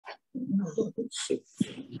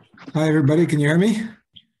Hi, everybody. Can you hear me?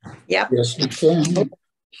 Yep. Yes, we can.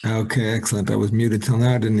 Okay, excellent. I was muted till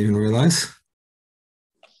now. I didn't even realize.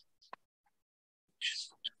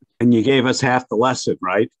 And you gave us half the lesson,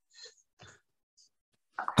 right?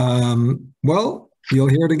 Well, you'll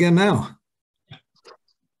hear it again now.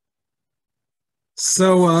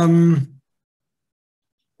 So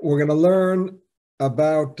we're going to learn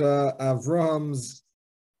about Avraham's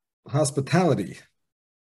hospitality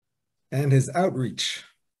and his outreach,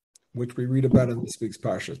 which we read about in this week's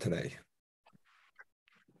parsha today.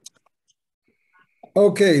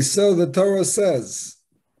 Okay, so the Torah says,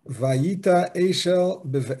 Vayita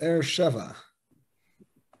Eshel Be'er Sheva,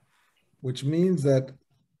 which means that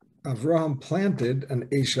Avraham planted an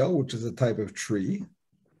Eshel, which is a type of tree,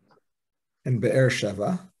 in Be'er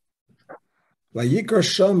Sheva. Vayikra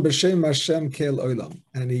Sham B'Shem Hashem Kel Olam,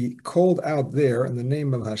 and he called out there in the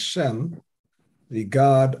name of Hashem, the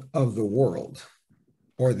God of the world,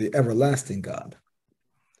 or the everlasting God.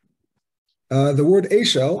 The word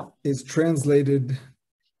Eshel is translated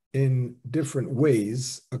in different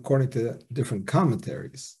ways according to different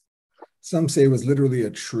commentaries. Some say it was literally a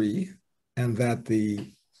tree and that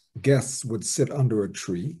the guests would sit under a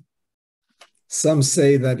tree. Some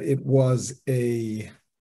say that it was a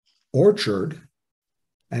orchard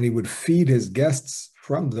and he would feed his guests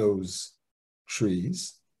from those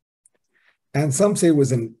trees. And some say it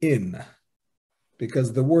was an inn,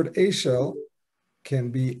 because the word Eshel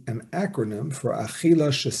can be an acronym for Achila,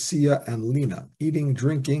 Shasiya, and Lina, eating,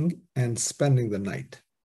 drinking, and spending the night.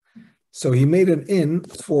 So he made an inn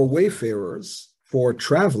for wayfarers, for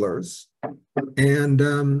travelers,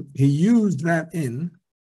 and he used that inn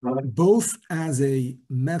both as a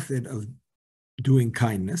method of doing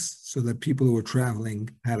kindness, so that people who were traveling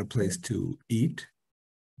had a place to eat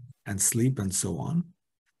and sleep and so on,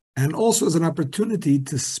 and also as an opportunity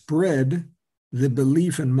to spread the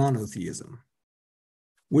belief in monotheism,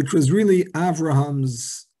 which was really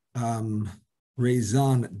Avraham's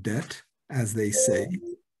raison d'etre, as they say.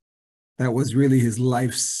 That was really his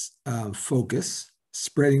life's focus,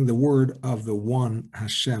 spreading the word of the one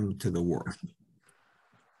Hashem to the world.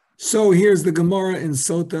 So here's the Gemara in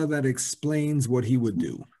Sota that explains what he would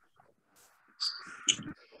do.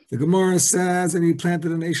 The Gemara says, and he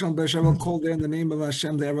planted an Eshel Be'er Sheva, called there in the name of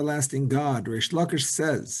Hashem, the everlasting God. Reish Lakish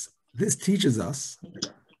says, this teaches us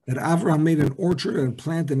that Avraham made an orchard and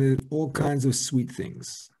planted in it all kinds of sweet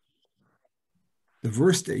things. The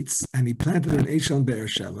verse states, and he planted an Eshel Be'er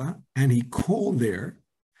Sheva, and he called there,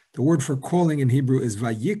 the word for calling in Hebrew is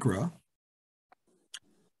Vayikra,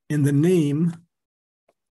 in the name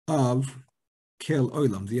of Kel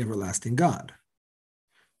Olam, the everlasting God.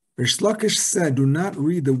 Reish Lakish said, do not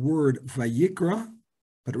read the word Vayikra,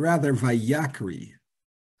 but rather Vayakri.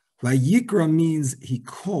 Vayikra means he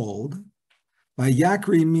called.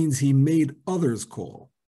 Vayakri means he made others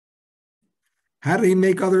call. How did he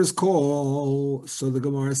make others call? So the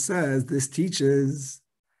Gemara says, this teaches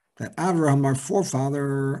that Avraham, our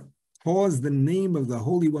forefather, caused the name of the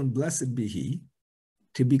Holy One, blessed be he,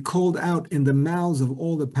 to be called out in the mouths of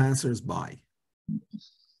all the passers-by.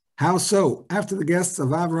 How so? After the guests of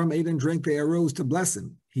Avraham ate and drank, they arose to bless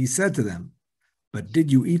him. He said to them, but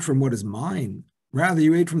did you eat from what is mine? Rather,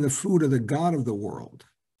 you ate from the food of the God of the world.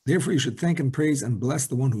 Therefore, you should thank and praise and bless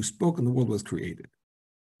the one who spoke and the world was created.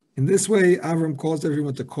 In this way, Avram caused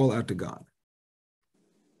everyone to call out to God.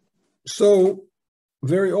 So,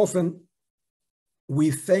 very often,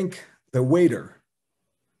 we thank the waiter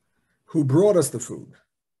who brought us the food.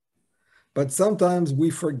 But sometimes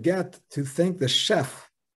we forget to thank the chef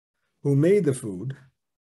who made the food,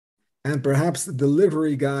 and perhaps the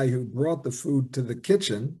delivery guy who brought the food to the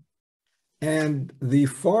kitchen, and the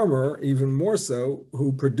farmer, even more so,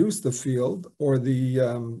 who produced the field, or the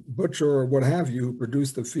butcher or what have you, who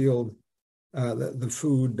produced the field, the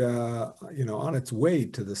food, on its way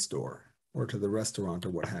to the store or to the restaurant or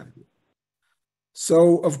what have you.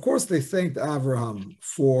 So, of course, they thanked Avraham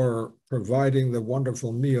for providing the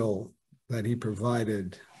wonderful meal that he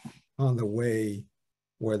provided on the way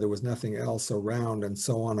where there was nothing else around and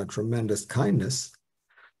so on, a tremendous kindness.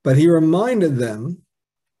 But he reminded them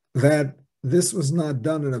that this was not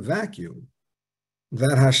done in a vacuum,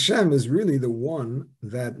 that Hashem is really the one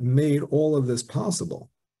that made all of this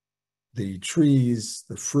possible. The trees,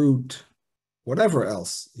 the fruit, whatever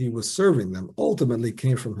else he was serving them ultimately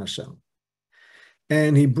came from Hashem.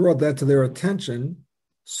 And he brought that to their attention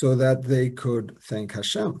so that they could thank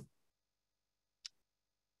Hashem.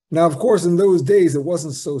 Now, of course, in those days, it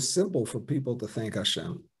wasn't so simple for people to thank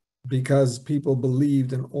Hashem because people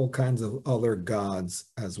believed in all kinds of other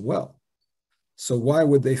gods as well. So why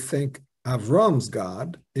would they thank Avram's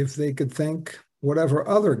God if they could thank whatever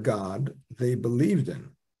other God they believed in,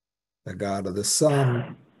 the God of the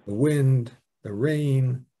sun, the wind, the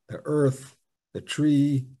rain, the earth, the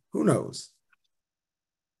tree, who knows?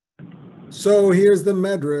 So here's the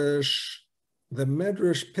Medrash. The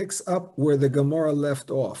Medrash picks up where the Gemara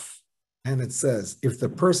left off. And it says, if the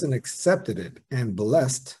person accepted it and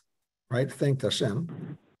blessed, right, thanked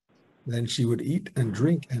Hashem, then she would eat and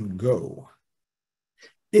drink and go.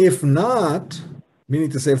 If not,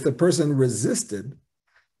 meaning to say, if the person resisted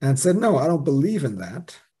and said, no, I don't believe in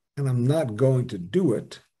that, and I'm not going to do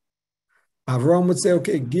it, Avram would say,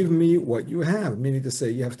 okay, give me what you have, meaning to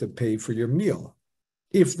say you have to pay for your meal.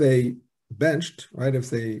 If they benched, right, if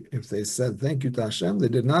they said thank you to Hashem, they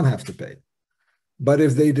did not have to pay. But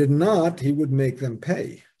if they did not, he would make them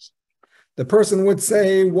pay. The person would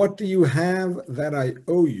say, what do you have that I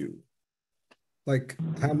owe you? Like,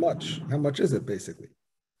 how much? How much is it, basically?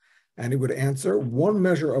 And he would answer, 1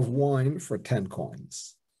 measure of wine for 10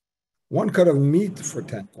 coins, 1 cut of meat for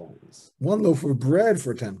 10 coins, 1 loaf of bread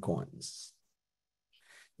for 10 coins.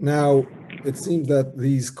 Now, it seems that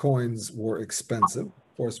these coins were expensive.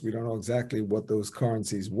 Of course, we don't know exactly what those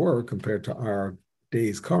currencies were compared to our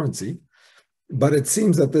day's currency, but it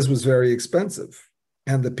seems that this was very expensive.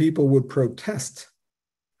 And the people would protest,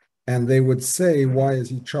 and they would say, why is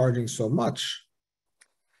he charging so much?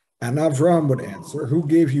 And Avram would answer, who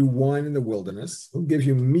gave you wine in the wilderness? Who gave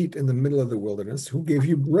you meat in the middle of the wilderness? Who gave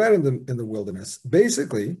you bread in the wilderness?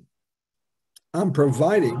 Basically, I'm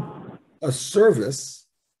providing a service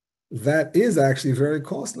that is actually very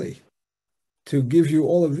costly to give you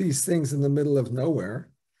all of these things in the middle of nowhere.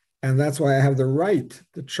 And that's why I have the right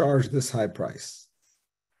to charge this high price.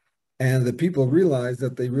 And the people realized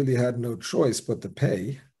that they really had no choice but to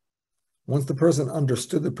pay. Once the person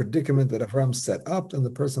understood the predicament that Avram set up, then the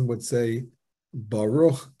person would say,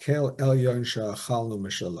 Baruch kel elyon sha'achalnu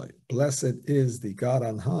mishalai. Blessed is the God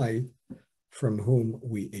on high from whom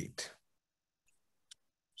we ate.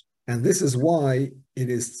 And this is why it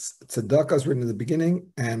is tzedakah is written in the beginning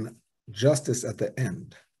and justice at the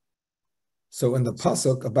end. So in the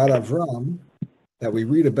pasuk about Avram that we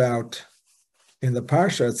read about in the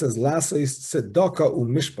parsha, it says, "Lastly, tzedakah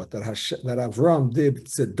u'mishpat," that Avram did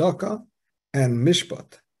tzedakah and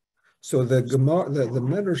mishpat. So the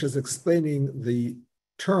Medrash is explaining the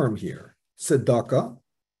term here, tzedakah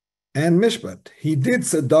and mishpat. He did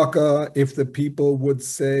tzedakah if the people would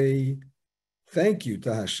say thank you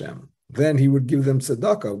to Hashem. Then he would give them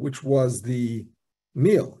tzedakah, which was the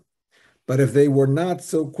meal. But if they were not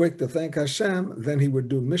so quick to thank Hashem, then he would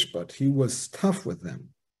do mishpat. He was tough with them.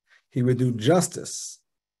 He would do justice,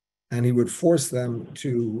 and he would force them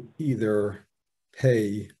to either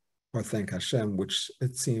pay or thank Hashem, which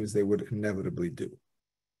it seems they would inevitably do.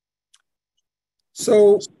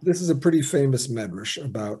 So this is a pretty famous medrash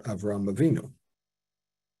about Avram Avinu.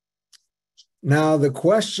 Now the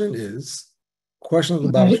question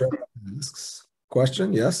about asks.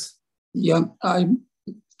 Question, yes? Yeah, I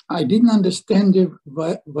didn't understand the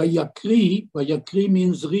Vayakri. Vayakri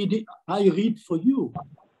means read. I read for you.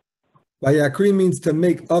 Vayakri means to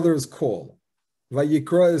make others call.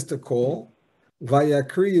 Vayikra is to call.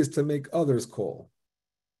 Vayakri is to make others call.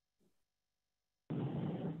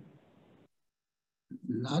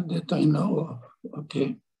 Not that I know of.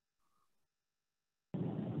 Okay.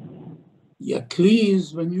 Yakri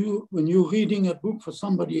is when you're reading a book for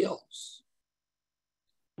somebody else.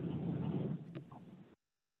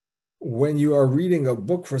 When you are reading a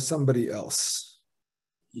book for somebody else.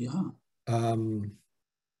 Yeah. I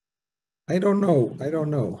don't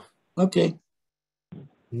know. Okay.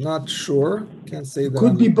 Not sure. Can't say that. It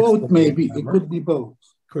could be both, maybe. It could be both.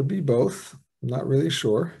 Could be both. I'm not really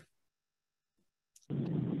sure.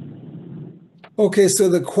 Okay, so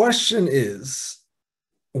the question is,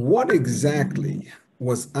 what exactly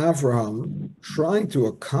was Avraham trying to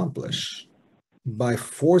accomplish by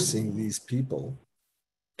forcing these people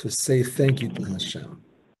to say thank you to Hashem?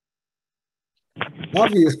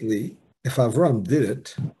 Obviously, if Avraham did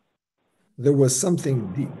it, there was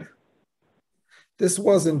something deep. This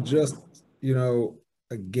wasn't just,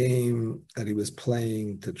 a game that he was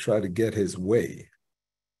playing to try to get his way.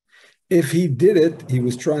 If he did it, he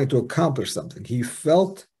was trying to accomplish something. He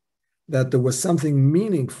felt that there was something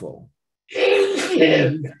meaningful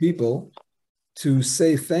for people to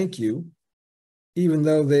say thank you, even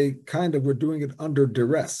though they kind of were doing it under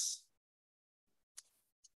duress.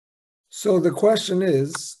 So the question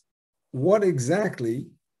is, what exactly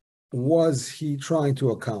was he trying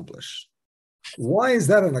to accomplish? Why is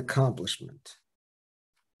that an accomplishment?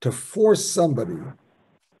 To force somebody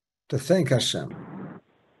to thank Hashem.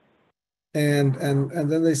 and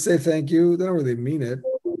then they say thank you. They don't really mean it.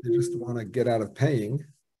 They just want to get out of paying.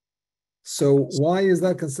 So why is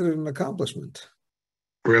that considered an accomplishment?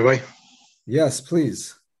 Rabbi, Yes,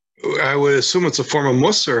 please. I would assume it's a form of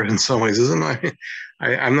mussar in some ways, isn't it?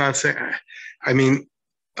 I'm not saying. I mean,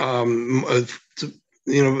 and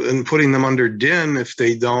putting them under din if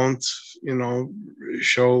they don't,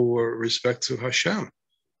 show respect to Hashem.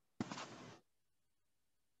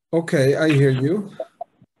 Okay, I hear you.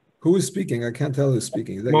 Who is speaking? I can't tell who's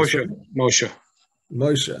speaking. Is that Moshe.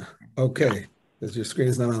 Moshe. Okay, because your screen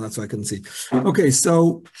is not on, that's why I couldn't see. Okay,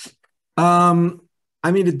 so,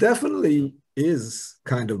 I mean, it definitely is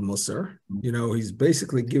kind of musar. He's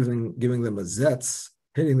basically giving them a zetz,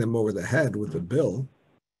 hitting them over the head with a bill.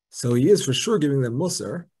 So he is for sure giving them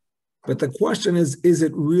musar. But the question is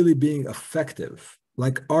it really being effective?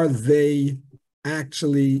 Like, are they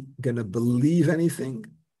actually going to believe anything?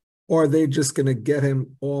 Or are they just going to get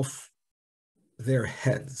him off their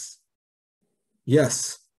heads?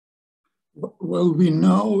 Yes. Well, we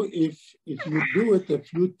know if you do it a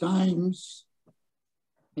few times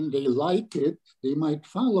and they like it, they might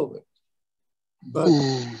follow it. But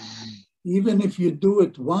even if you do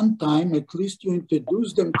it one time, at least you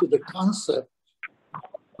introduce them to the concept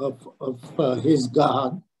of his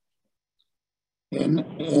God, and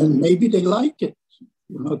maybe they like it,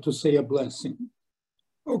 to say a blessing.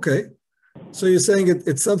 Okay. So you're saying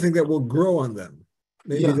it's something that will grow on them.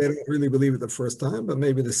 Maybe they don't really believe it the first time, but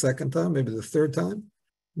maybe the second time, maybe the third time.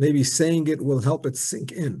 Maybe saying it will help it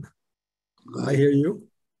sink in. Right. I hear you.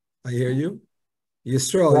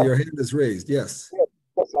 Yisrael, your hand is raised. Yes.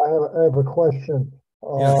 Yes, I have a question.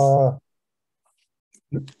 Yes.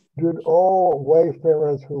 Did all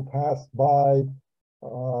wayfarers who passed by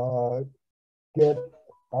get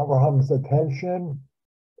Abraham's attention,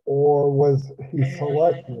 or was he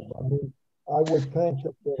selective? I mean, I would think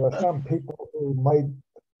that there are some people who might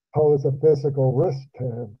pose a physical risk to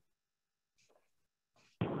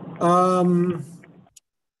him.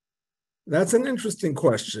 That's an interesting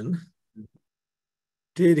question.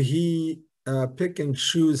 Did he pick and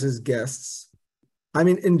choose his guests? I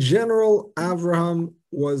mean, in general, Abraham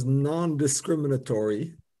was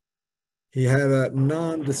non-discriminatory. He had a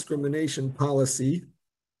non-discrimination policy.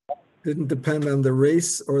 Didn't depend on the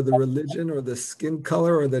race or the religion or the skin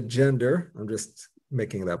color or the gender. I'm just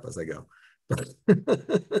making it up as I go.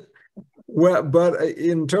 Well, but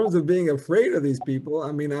in terms of being afraid of these people,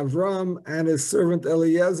 I mean, Avram and his servant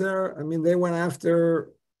Eliezer, I mean, they went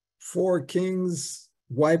after 4 kings,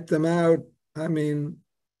 wiped them out. I mean,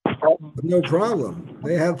 no problem.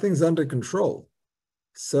 They had things under control.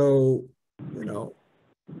 So,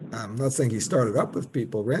 I'm not saying he started up with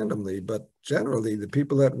people randomly, but generally the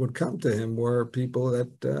people that would come to him were people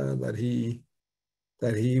that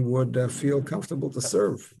he would feel comfortable to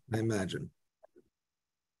serve, I imagine.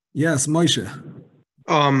 Yes, Moshe.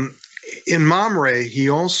 In Mamre, he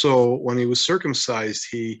also, when he was circumcised,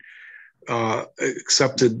 he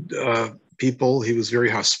accepted people. He was very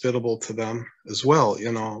hospitable to them as well,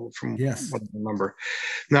 from what I remember.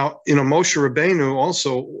 Now, Moshe Rabbeinu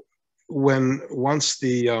also, once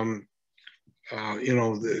they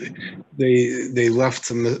left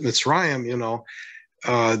Mitzrayim,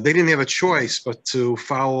 they didn't have a choice but to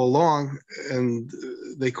follow along, and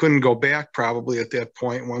they couldn't go back probably at that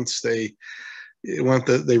point once they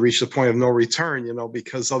reached the point of no return,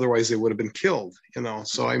 because otherwise they would have been killed,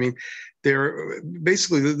 So I mean, they're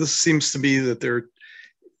basically, this seems to be that they're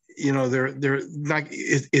not.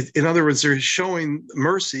 In other words, they're showing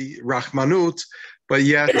mercy, Rahmanut, but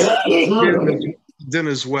yet din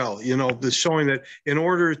as well. They're showing that in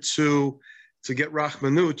order to get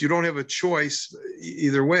Rahmanut, you don't have a choice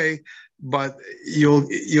either way, but you'll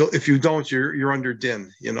if you don't, you're under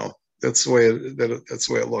din. That's the way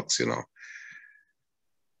it looks.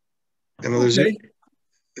 Okay.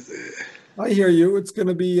 I hear you. It's going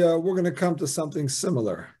to be. We're going to come to something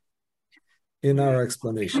similar in our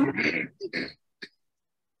explanation.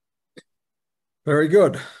 Very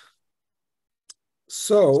good.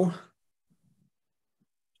 So,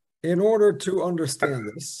 in order to understand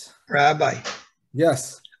this, Rabbi.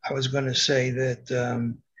 Yes. I was going to say that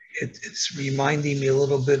it's reminding me a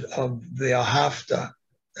little bit of the Ahavta,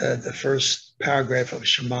 the first paragraph of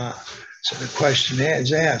Shema. So the question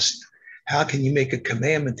is asked, how can you make a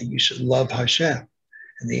commandment that you should love Hashem?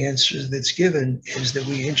 And the answer that's given is that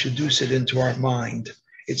we introduce it into our mind.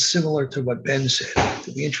 It's similar to what Ben said,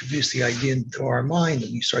 that we introduce the idea into our mind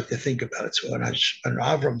and we start to think about it. So when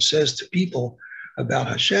Avram says to people about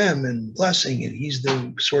Hashem and blessing, and he's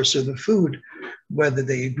the source of the food, whether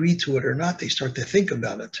they agree to it or not, they start to think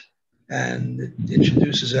about it. And it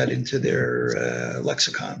introduces that into their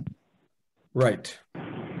lexicon. Right.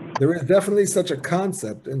 There is definitely such a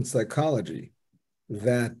concept in psychology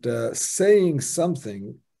that saying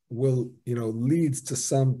something will, leads to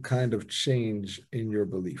some kind of change in your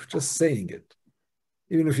belief. Just saying it,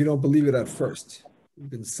 even if you don't believe it at first, you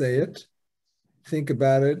can say it, think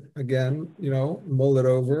about it again, mull it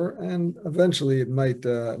over, and eventually it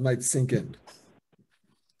might sink in.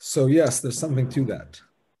 So yes, there's something to that.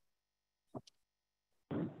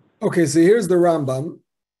 Okay, so here's the Rambam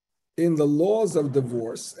in the laws of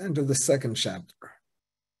divorce, enter the second chapter.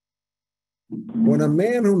 When a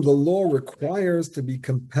man whom the law requires to be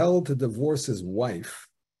compelled to divorce his wife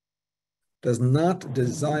does not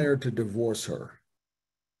desire to divorce her.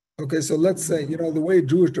 Okay, so let's say, the way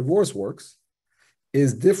Jewish divorce works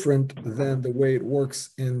is different than the way it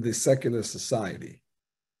works in the secular society.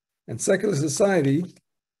 In secular society,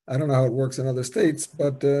 I don't know how it works in other states,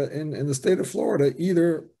 but in the state of Florida,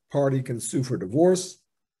 either party can sue for divorce.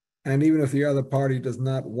 And even if the other party does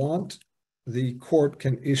not want, the court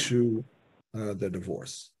can issue the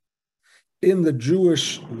divorce. In the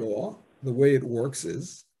Jewish law, the way it works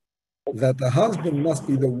is that the husband must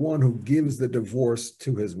be the one who gives the divorce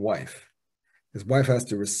to his wife. His wife has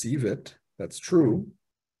to receive it, that's true,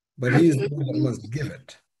 but he's the one that must give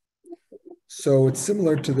it. So it's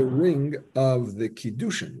similar to the ring of the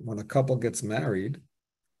Kiddushin. When a couple gets married,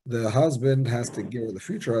 the husband has to give, or the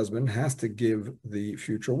future husband has to give the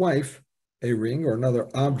future wife a ring or another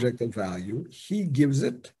object of value. He gives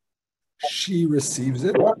it, she receives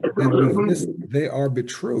it, and with this, they are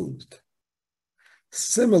betrothed.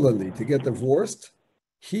 Similarly, to get divorced,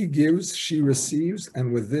 he gives, she receives,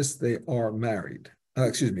 and with this, they are married.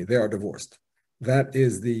 They are divorced. That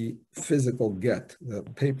is the physical get, the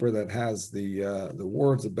paper that has the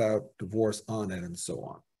words about divorce on it and so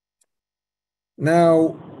on.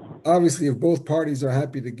 Now, obviously, if both parties are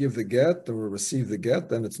happy to give the get or receive the get,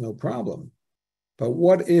 then it's no problem. But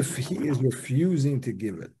what if he is refusing to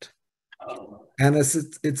give it? And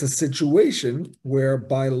it's a situation where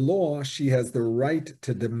by law, she has the right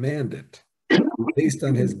to demand it based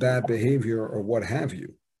on his bad behavior or what have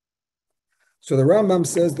you. So the Rambam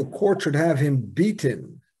says the court should have him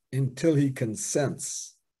beaten until he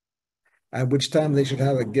consents, at which time they should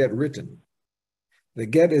have a get written. The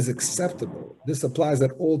get is acceptable. This applies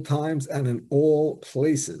at all times and in all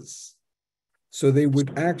places. So they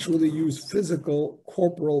would actually use physical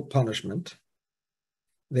corporal punishment.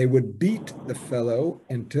 They would beat the fellow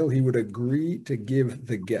until he would agree to give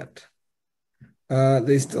the get.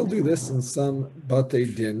 They still do this in some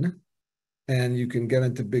Batei Din, and you can get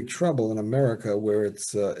into big trouble in America where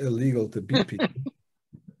it's illegal to beat people,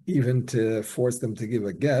 even to force them to give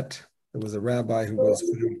a get. There was a rabbi who was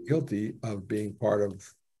found guilty of being part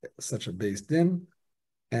of such a Beis Din,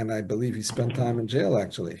 and I believe he spent time in jail,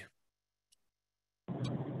 actually.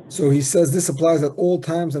 So he says this applies at all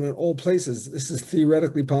times and in all places. This is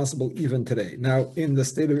theoretically possible even today. Now, in the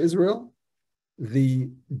state of Israel, the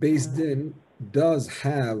Beis Din does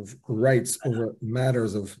have rights over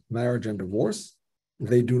matters of marriage and divorce.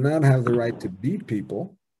 They do not have the right to beat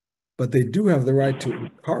people, but they do have the right to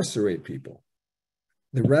incarcerate people.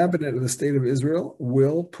 The rabbinate of the state of Israel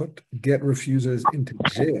will put get refusers into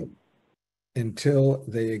jail until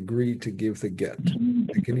they agree to give the get.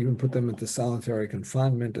 They can even put them into solitary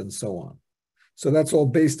confinement and so on. So that's all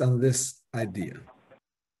based on this idea.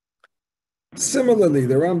 Similarly,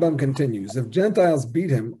 the Rambam continues, if Gentiles beat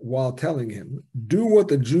him while telling him, do what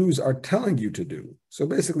the Jews are telling you to do. So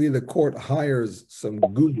basically the court hires some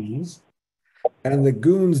goons, and the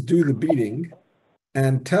goons do the beating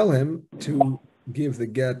and tell him to give the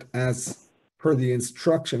get as per the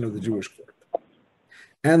instruction of the Jewish court.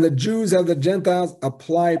 And the Jews have the Gentiles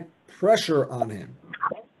apply pressure on him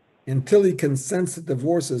until he consents to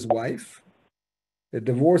divorce his wife. The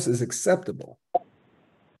divorce is acceptable.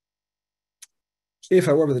 If,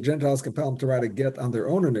 however, the Gentiles compel him to write a get on their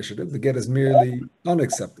own initiative, the get is merely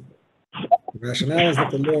unacceptable. The rationale is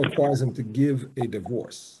that the law requires him to give a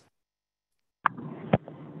divorce.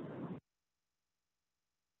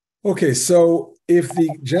 Okay, so if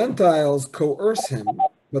the Gentiles coerce him,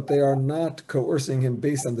 but they are not coercing him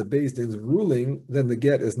based on the Beis Din's ruling, then the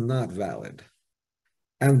get is not valid.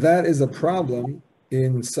 And that is a problem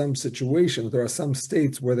in some situations. There are some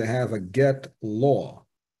states where they have a get law,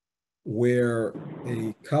 where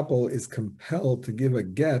a couple is compelled to give a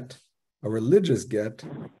get, a religious get,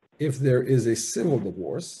 if there is a civil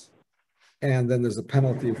divorce, and then there's a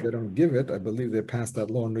penalty if they don't give it. I believe they passed that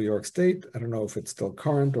law in New York State. I don't know if it's still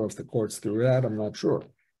current or if the courts threw it out. I'm not sure.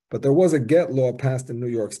 But there was a get law passed in New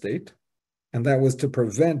York State, and that was to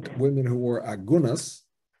prevent women who were agunas,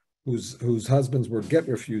 whose husbands were get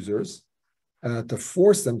refusers, to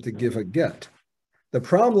force them to give a get. The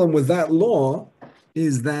problem with that law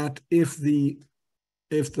is that if the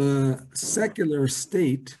secular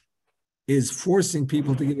state is forcing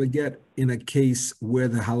people to give a get in a case where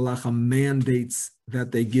the halacha mandates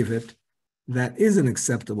that they give it, that is an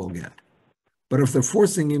acceptable get. But if they're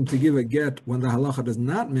forcing him to give a get when the halacha does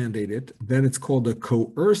not mandate it, then it's called a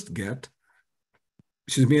coerced get,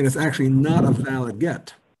 which means it's actually not a valid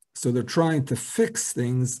get. So they're trying to fix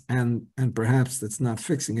things, and perhaps it's not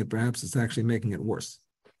fixing it, perhaps it's actually making it worse.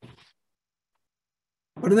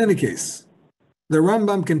 But in any case, the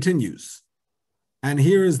Rambam continues, and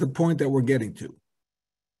here is the point that we're getting to.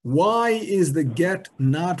 Why is the get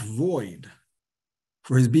not void?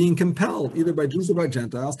 For his being compelled, either by Jews or by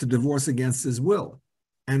Gentiles, to divorce against his will.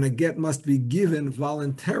 And a get must be given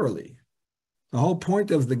voluntarily. The whole point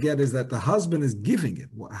of the get is that the husband is giving it.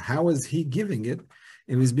 How is he giving it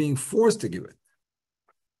if he's being forced to give it?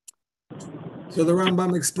 So the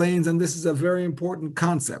Rambam explains, and this is a very important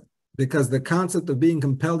concept, because the concept of being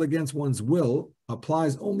compelled against one's will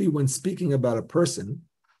applies only when speaking about a person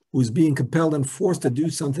who's being compelled and forced to do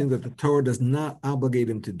something that the Torah does not obligate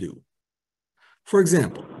him to do. For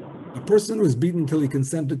example, a person who is beaten until he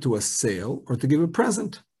consented to a sale or to give a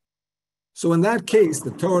present. So in that case, the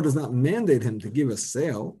Torah does not mandate him to give a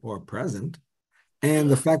sale or a present, and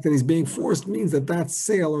the fact that he's being forced means that that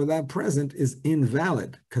sale or that present is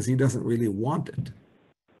invalid because he doesn't really want it.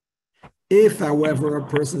 If, however, a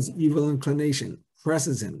person's evil inclination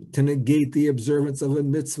presses him to negate the observance of a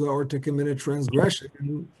mitzvah or to commit a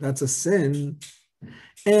transgression, that's a sin,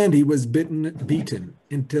 and he was beaten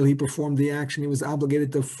until he performed the action he was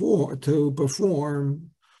obligated to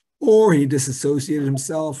perform, or he disassociated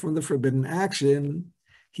himself from the forbidden action,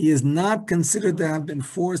 he is not considered to have been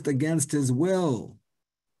forced against his will.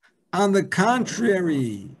 On the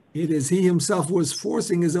contrary, it is he himself who is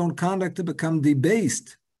forcing his own conduct to become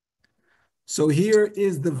debased. So here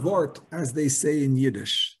is the Wort, as they say in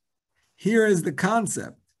Yiddish. Here is the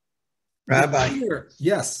concept. Rabbi,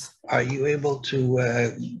 yes. Are you able to,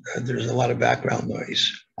 there's a lot of background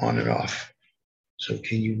noise on and off. So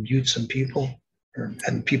can you mute some people?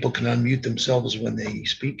 And people can unmute themselves when they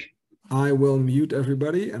speak? I will mute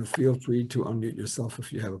everybody, and feel free to unmute yourself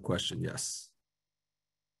if you have a question, yes.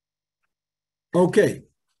 Okay.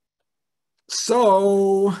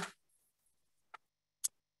 So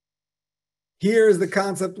here's the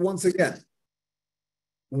concept once again.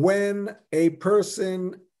 When a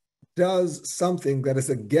person does something that is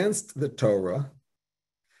against the Torah,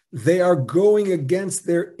 they are going against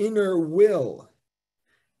their inner will.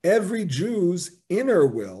 Every Jew's inner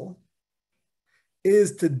will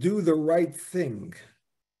is to do the right thing.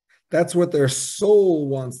 That's what their soul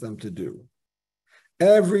wants them to do.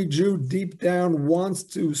 Every Jew deep down wants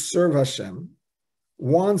to serve Hashem,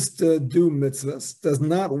 wants to do mitzvahs, does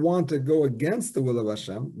not want to go against the will of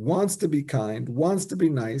Hashem, wants to be kind, wants to be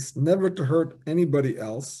nice, never to hurt anybody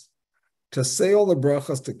else, to say all the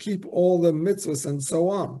brachas, to keep all the mitzvahs, and so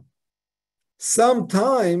on.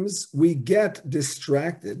 Sometimes we get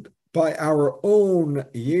distracted by our own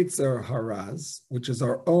Yetzer Haraz, which is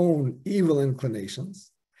our own evil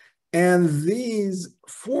inclinations, and these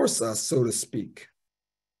force us, so to speak,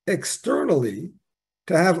 externally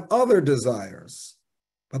to have other desires.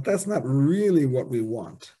 But that's not really what we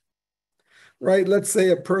want, right? Let's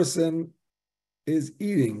say a person is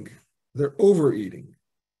eating, they're overeating.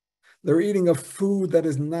 They're eating a food that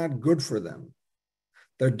is not good for them.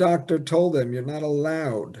 Their doctor told them, you're not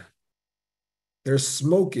allowed. They're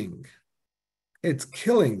smoking. It's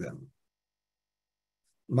killing them.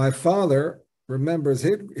 My father remembers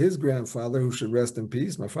his grandfather, who should rest in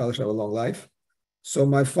peace. My father should have a long life. So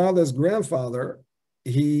my father's grandfather,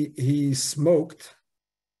 he smoked,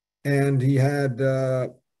 and he had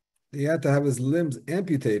to have his limbs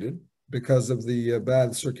amputated because of the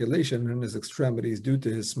bad circulation in his extremities due to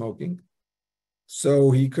his smoking.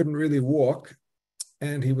 So he couldn't really walk,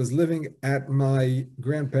 and he was living at my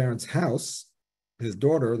grandparents' house, his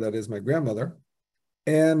daughter, that is my grandmother,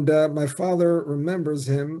 and my father remembers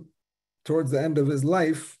him towards the end of his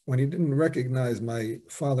life when he didn't recognize my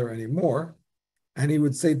father anymore, and he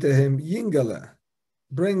would say to him, Yingale,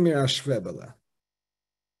 bring me a shvebele.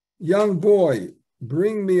 Young boy,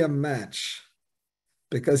 bring me a match,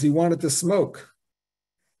 because he wanted to smoke,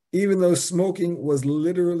 even though smoking was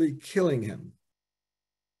literally killing him.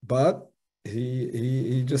 But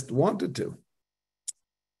he just wanted to.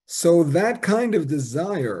 So that kind of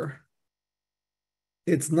desire,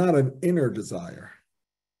 it's not an inner desire.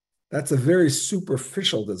 That's a very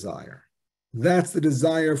superficial desire. That's the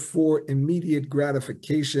desire for immediate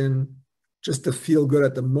gratification, just to feel good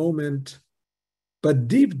at the moment. But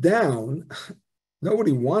deep down,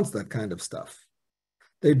 nobody wants that kind of stuff.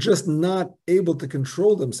 They're just not able to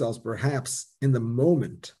control themselves, perhaps, in the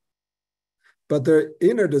moment. But their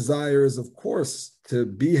inner desire is, of course, to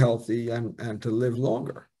be healthy and to live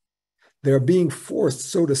longer. They're being forced,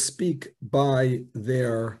 so to speak, by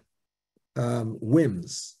their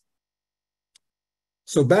whims.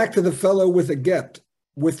 So back to the fellow with a get.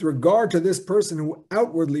 With regard to this person who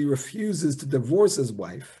outwardly refuses to divorce his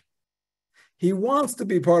wife, he wants to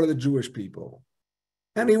be part of the Jewish people,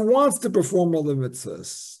 and he wants to perform all the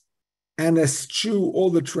mitzvahs and eschew all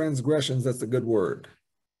the transgressions. That's a good word.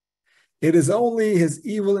 It is only his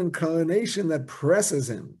evil inclination that presses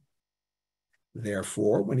him.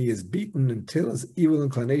 Therefore, when he is beaten until his evil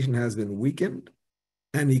inclination has been weakened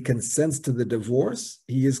and he consents to the divorce,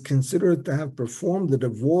 he is considered to have performed the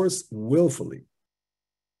divorce willfully.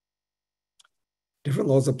 Different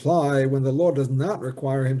laws apply when the law does not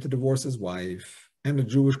require him to divorce his wife, and the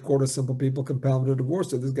Jewish court of simple people compel him to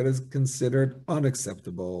divorce her. This guy is considered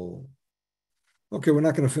unacceptable. Okay, we're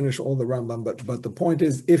not going to finish all the Rambam, but the point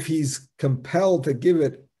is, if he's compelled to give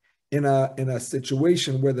it in a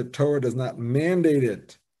situation where the Torah does not mandate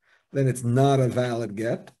it, then it's not a valid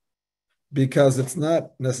get, because it's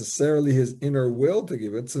not necessarily his inner will to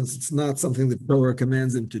give it, since it's not something the Torah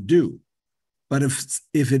commands him to do. But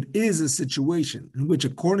if it is a situation in which,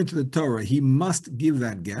 according to the Torah, he must give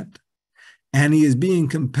that get, and he is being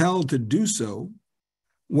compelled to do so,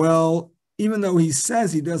 well, even though he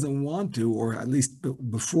says he doesn't want to, or at least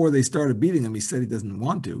before they started beating him, he said he doesn't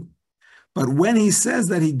want to, but when he says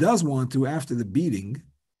that he does want to after the beating,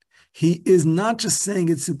 he is not just saying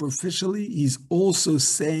it superficially, he's also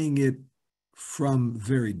saying it from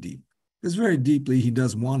very deep. Because very deeply, he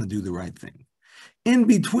does want to do the right thing. In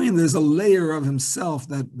between, there's a layer of himself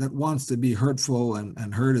that wants to be hurtful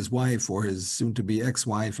and hurt his wife or his soon-to-be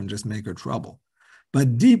ex-wife and just make her trouble.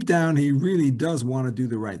 But deep down, he really does want to do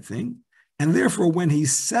the right thing. And therefore, when he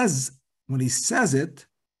says it,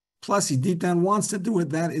 plus he deep down wants to do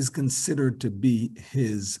it, that is considered to be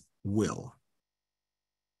his will.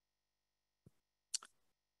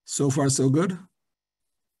 So far, so good?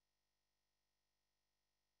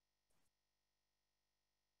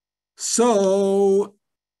 So,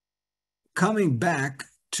 coming back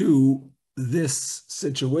to this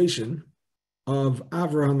situation of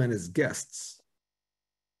Avraham and his guests,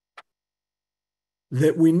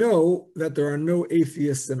 that we know that there are no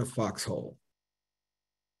atheists in a foxhole.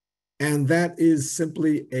 And that is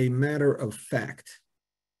simply a matter of fact.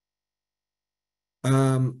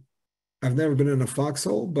 I've never been in a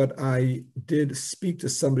foxhole, but I did speak to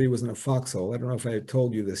somebody who was in a foxhole. I don't know if I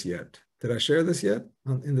told you this yet. Did I share this yet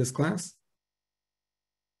in this class?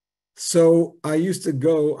 So I used to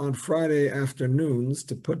go on Friday afternoons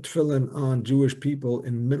to put tefillin on Jewish people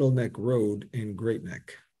in Middle Neck Road in Great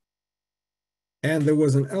Neck. And there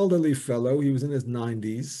was an elderly fellow, he was in his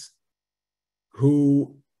 90s,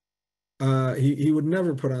 who he would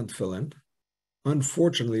never put on tefillin.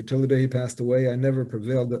 Unfortunately, till the day he passed away, I never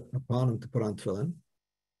prevailed upon him to put on tefillin.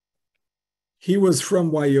 He was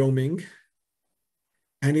from Wyoming,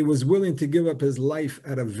 and he was willing to give up his life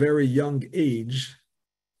at a very young age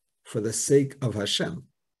for the sake of Hashem.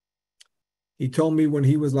 He told me when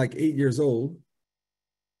he was like 8 years old,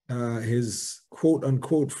 his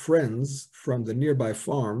quote-unquote friends from the nearby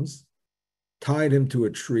farms tied him to a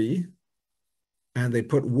tree, and they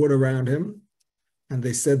put wood around him, and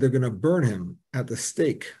they said they're going to burn him at the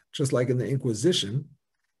stake, just like in the Inquisition,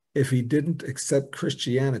 if he didn't accept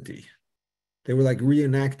Christianity. They were like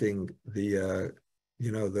reenacting the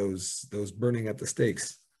those burning at the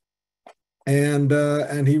stakes,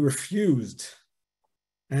 and he refused,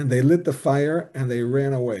 and they lit the fire and they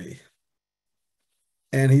ran away.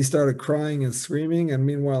 And he started crying and screaming, and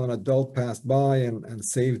meanwhile an adult passed by and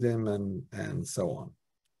saved him and so on.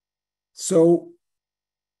 So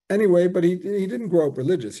anyway, but he didn't grow up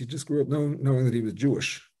religious. He just grew up knowing that he was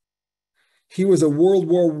Jewish. He was a World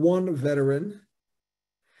War I veteran,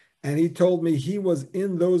 and he told me he was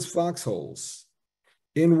in those foxholes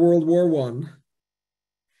in World War I,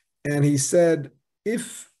 and he said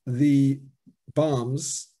if the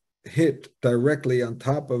bombs hit directly on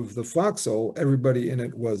top of the foxhole, everybody in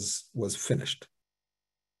it was finished.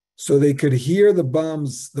 So they could hear the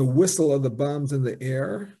bombs, the whistle of the bombs in the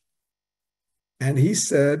air. And he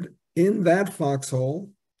said, in that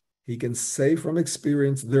foxhole, he can say from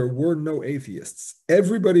experience, there were no atheists.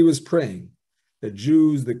 Everybody was praying. The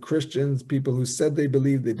Jews, the Christians, people who said they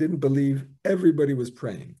believed, they didn't believe, everybody was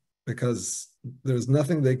praying because there's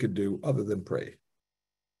nothing they could do other than pray.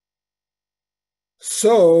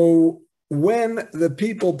 So when the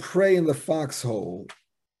people pray in the foxhole,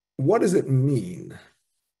 what does it mean?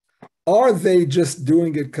 Are they just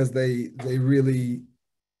doing it because they really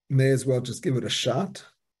may as well just give it a shot?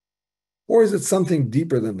 Or is it something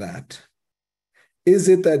deeper than that? Is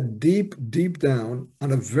it that deep down,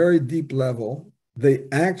 on a very deep level, they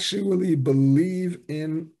actually believe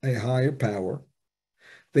in a higher power?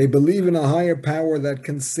 They believe in a higher power that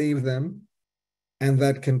can save them and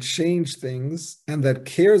that can change things and that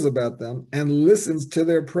cares about them and listens to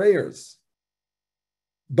their prayers.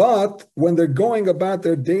 But when they're going about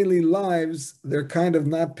their daily lives, they're kind of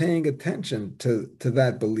not paying attention to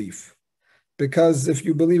that belief. Because if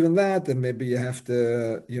you believe in that, then maybe you have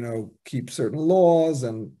to, keep certain laws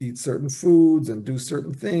and eat certain foods and do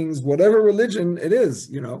certain things, whatever religion it is,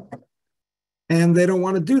 And they don't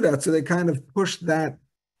want to do that. So they kind of push that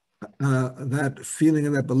feeling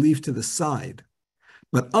and that belief to the side.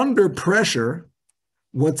 But under pressure,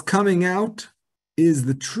 what's coming out is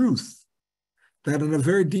the truth that on a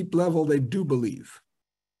very deep level, they do believe.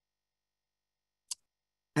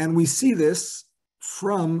 And we see this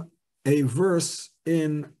from a verse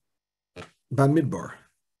in Bamidbar,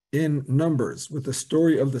 in Numbers, with the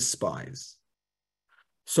story of the spies.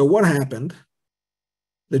 So what happened?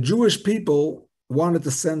 The Jewish people wanted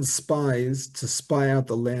to send spies to spy out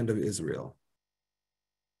the land of Israel.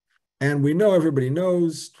 And we know, everybody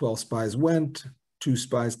knows, 12 spies went, 2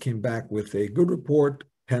 spies came back with a good report,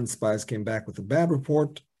 10 spies came back with a bad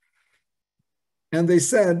report. And they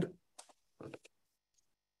said,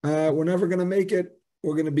 we're never going to make it.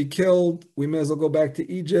 We're going to be killed. We may as well go back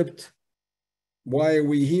to Egypt. Why are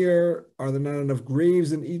we here? Are there not enough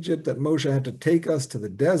graves in Egypt that Moshe had to take us to the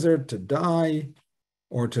desert to die,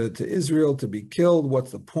 or to Israel to be killed?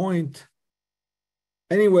 What's the point?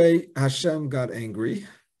 Anyway, Hashem got angry,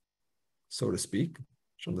 so to speak.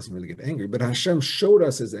 Hashem doesn't really get angry, but Hashem showed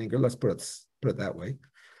us his anger. Let's put it that way.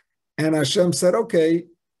 And Hashem said, okay,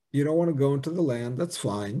 you don't want to go into the land. That's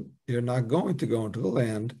fine. You're not going to go into the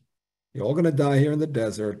land. You're all going to die here in the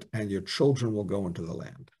desert, and your children will go into the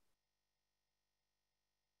land.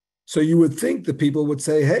 So you would think the people would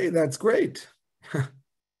say, hey, that's great.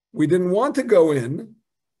 We didn't want to go in,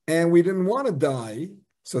 and we didn't want to die.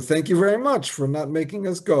 So thank you very much for not making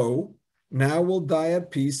us go. Now we'll die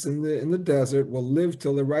at peace in the desert. We'll live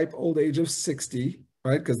till the ripe old age of 60,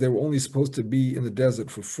 right? Because they were only supposed to be in the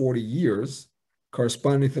desert for 40 years,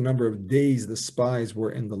 corresponding to the number of days the spies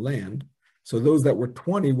were in the land. So those that were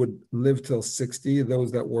 20 would live till 60.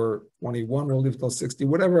 Those that were 21 will live till 60.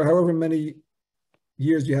 However many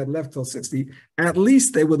years you had left till 60, at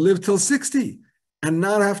least they would live till 60 and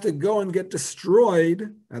not have to go and get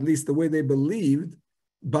destroyed, at least the way they believed,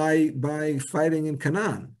 by fighting in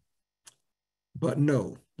Canaan. But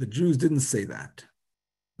no, the Jews didn't say that.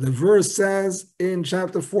 The verse says in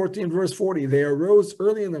chapter 14, verse 40, they arose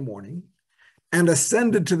early in the morning and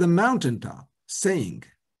ascended to the mountaintop, saying,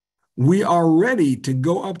 we are ready to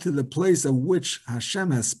go up to the place of which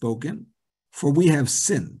Hashem has spoken, for we have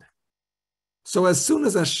sinned. So as soon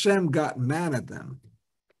as Hashem got mad at them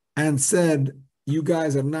and said, you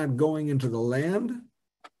guys are not going into the land,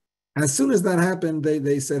 as soon as that happened,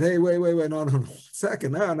 they said, hey, wait, no, 1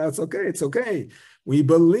 second, no, it's okay. We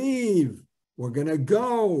believe, we're going to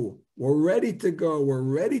go, we're ready to go, we're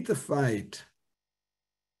ready to fight.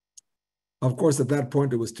 Of course, at that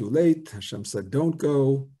point, it was too late. Hashem said, don't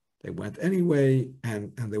go. They went anyway,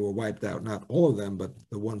 and they were wiped out. Not all of them, but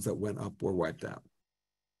the ones that went up were wiped out.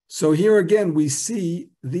 So here again, we see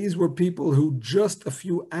these were people who just a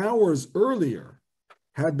few hours earlier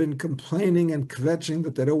had been complaining and kvetching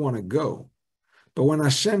that they don't want to go. But when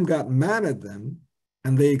Hashem got mad at them,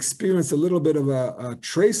 and they experienced a little bit of a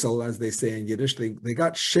tresel, as they say in Yiddish, they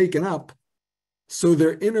got shaken up. So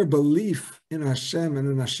their inner belief in Hashem and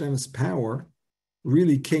in Hashem's power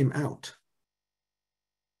really came out.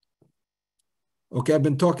 Okay, I've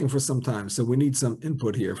been talking for some time, so we need some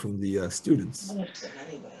input here from the students.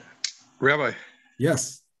 Rabbi.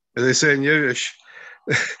 Yes. As they say in Yiddish,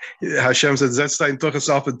 Hashem said, "Setz dein Tuchus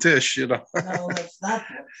auf den Tisch," No, it's not.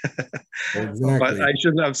 Exactly. But I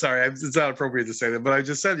shouldn't. I'm sorry. It's not appropriate to say that. But I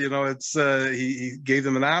just said, it's he gave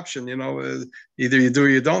them an option. Either you do or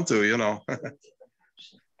you don't do.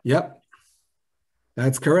 Yep,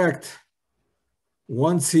 that's correct.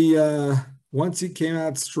 Once he came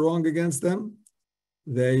out strong against them,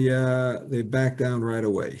 they backed down right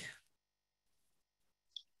away.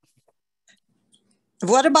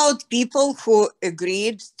 What about people who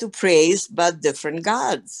agreed to praise but different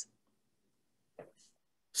gods?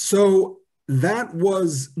 So that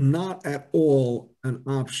was not at all an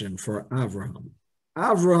option for Avraham.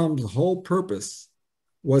 Avraham's whole purpose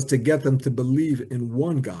was to get them to believe in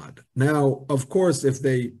one God. Now, of course, if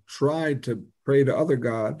they tried to pray to other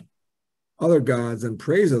other gods and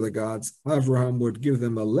praise other gods, Avraham would give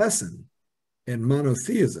them a lesson in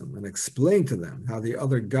monotheism and explain to them how the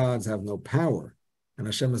other gods have no power and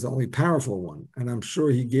Hashem is the only powerful one. And I'm sure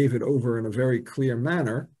he gave it over in a very clear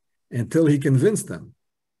manner until he convinced them.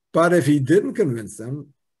 But if he didn't convince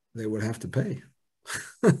them, they would have to pay.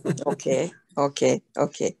 Okay.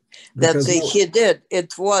 Because He did.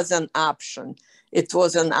 It was an option. It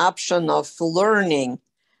was an option of learning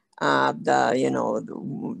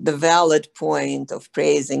the valid point of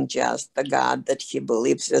praising just the God that he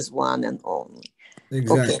believes is one and only.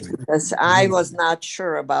 exactly. Okay, because I was not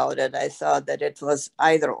sure about it. I thought that it was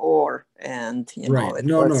either or, and Right.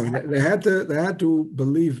 No. They had to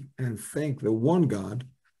believe and thank the one God.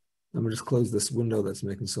 Let me just close this window that's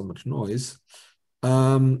making so much noise.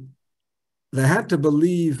 They had to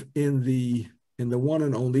believe in the one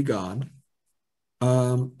and only God.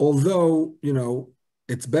 Although,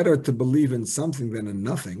 it's better to believe in something than in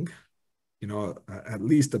nothing. At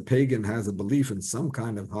least a pagan has a belief in some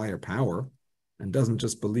kind of higher power and doesn't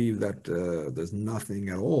just believe that there's nothing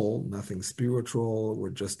at all, nothing spiritual, we're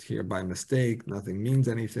just here by mistake, nothing means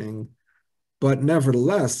anything. But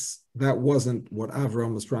nevertheless, that wasn't what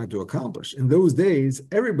Avram was trying to accomplish. In those days,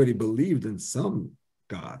 everybody believed in some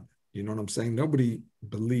God. You know what I'm saying? Nobody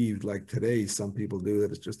believed like today some people do,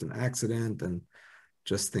 that it's just an accident and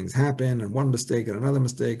just things happen and one mistake and another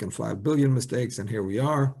mistake and 5 billion mistakes and here we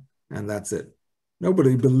are and that's it.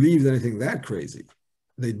 Nobody believed anything that crazy.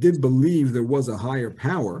 They did believe there was a higher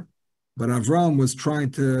power, but Avram was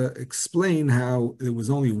trying to explain how there was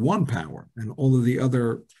only one power and all of the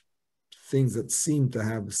other things that seemed to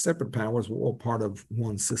have separate powers were all part of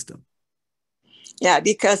one system. Yeah,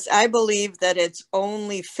 because I believe that it's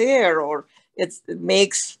only fair, or it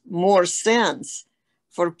makes more sense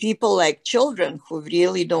for people like children who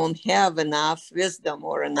really don't have enough wisdom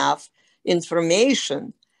or enough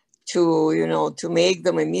information to make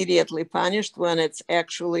them immediately punished when it's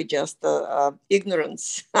actually just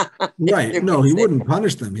ignorance. Right. No, he wouldn't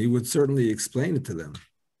punish them. He would certainly explain it to them.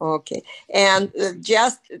 Okay. And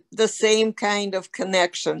just the same kind of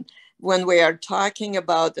connection when we are talking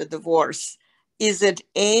about a divorce. Is it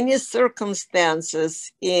any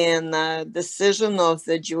circumstances in a decision of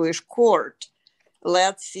the Jewish court?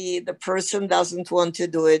 Let's see, the person doesn't want to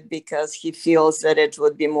do it because he feels that it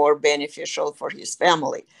would be more beneficial for his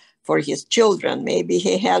family, for his children. Maybe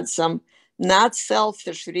he had some not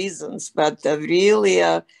selfish reasons, but really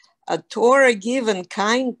a Torah-given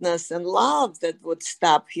kindness and love that would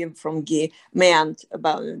stop him from to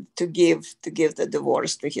give the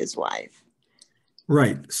divorce to his wife.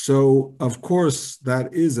 Right. So, of course,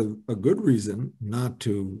 that is a good reason not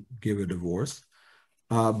to give a divorce.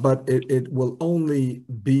 But it will only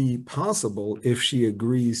be possible if she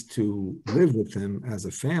agrees to live with him as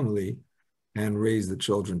a family and raise the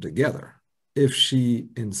children together. If she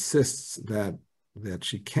insists that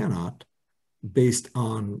she cannot, based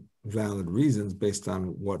on valid reasons, based on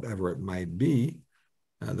whatever it might be,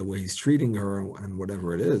 the way he's treating her and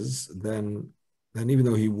whatever it is, then even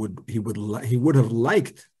though he would have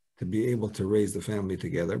liked to be able to raise the family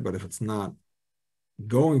together, but if it's not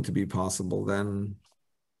going to be possible, then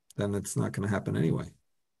it's not going to happen anyway.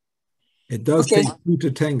 It does take two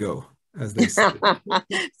to tango, as they say.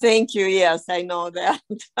 Thank you. Yes, I know that.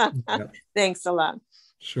 Yeah. Thanks a lot.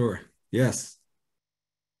 Sure. Yes.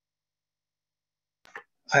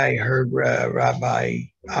 I heard Rabbi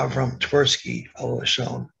Avram Tversky,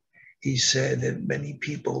 Alashon. He said that many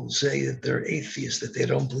people say that they're atheists, that they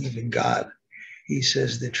don't believe in God. He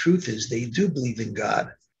says the truth is they do believe in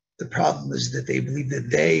God. The problem is that they believe that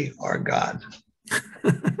they are God.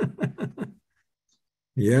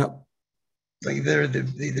 Yep. Like they're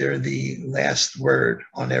the last word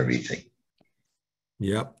on everything.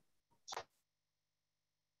 Yep.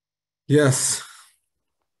 Yes.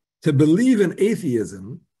 To believe in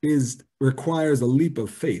atheism requires a leap of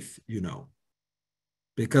faith,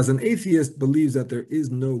 because an atheist believes that there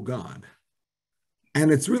is no God.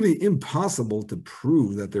 And it's really impossible to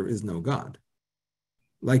prove that there is no God.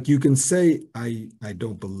 Like you can say, I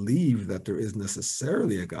don't believe that there is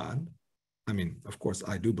necessarily a God. I mean, of course,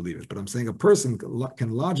 I do believe it, but I'm saying a person can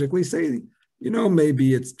logically say,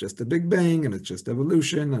 maybe it's just a Big Bang and it's just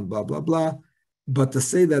evolution and blah, blah, blah. But to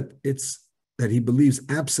say that he believes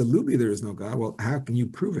absolutely there is no God, well, how can you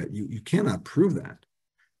prove it? You cannot prove that.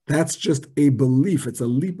 That's just a belief. It's a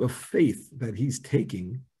leap of faith that he's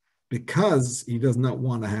taking because he does not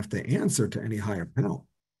want to have to answer to any higher power.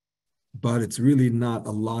 But it's really not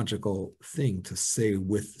a logical thing to say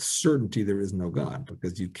with certainty there is no God,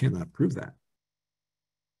 because you cannot prove that.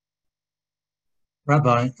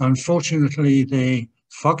 Rabbi, unfortunately, the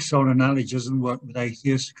foxhole analogy doesn't work with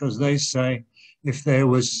atheists because they say if there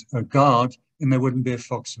was a God, then there wouldn't be a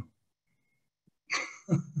foxhole.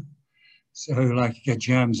 So like it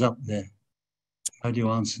jams up there. How do you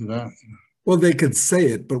answer that? Well, they could say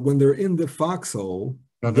it, but when they're in the foxhole,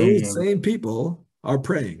 those same people are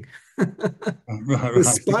praying. Right,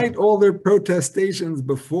 Despite all their protestations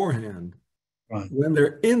beforehand, when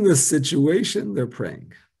they're in the situation, they're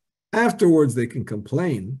praying. Afterwards, they can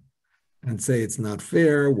complain and say it's not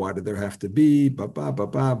fair. Why did there have to be? But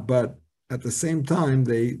at the same time,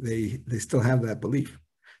 they still have that belief.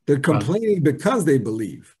 They're complaining because they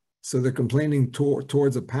believe. So they're complaining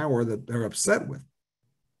towards a power that they're upset with.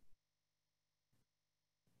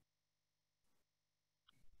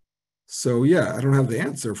 So yeah, I don't have the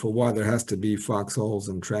answer for why there has to be foxholes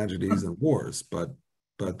and tragedies and wars, but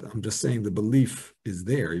I'm just saying the belief is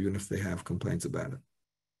there, even if they have complaints about it,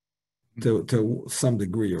 to some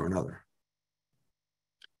degree or another.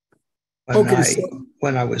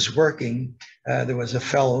 When I was working, there was a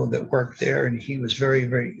fellow that worked there, and he was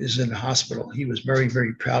is in the hospital. He was very,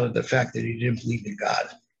 very proud of the fact that he didn't believe in God.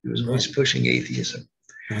 He was always pushing atheism.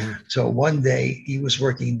 So one day he was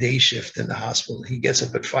working day shift in the hospital. He gets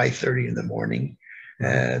up at 5:30 in the morning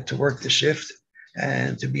to work the shift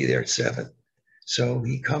and to be there at 7. So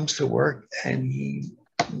he comes to work and he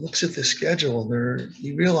looks at the schedule there.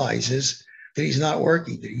 He realizes that he's not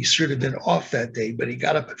working, that he should have been off that day, but he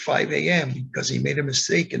got up at 5 a.m. because he made a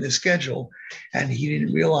mistake in the schedule and he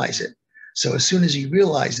didn't realize it. So as soon as he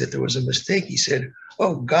realized that there was a mistake, he said,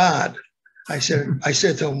 "Oh God." I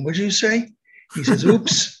said to him, "What'd you say?" He says,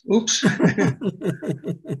 "Oops, oops."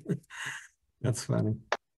 That's funny.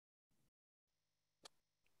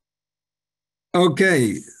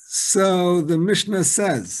 Okay, so the Mishnah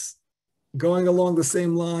says, going along the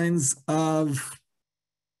same lines of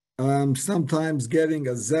sometimes getting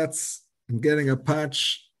a zetz and getting a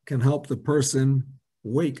patch can help the person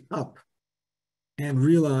wake up and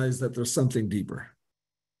realize that there's something deeper.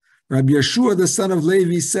 Rabbi Yeshua, the son of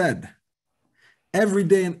Levi, said, "Every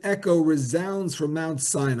day an echo resounds from Mount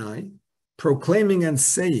Sinai, proclaiming and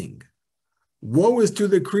saying, 'Woe is to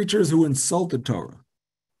the creatures who insult the Torah.'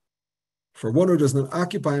 For one who does not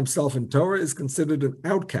occupy himself in Torah is considered an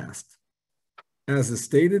outcast. As is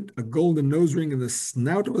stated, a golden nose ring in the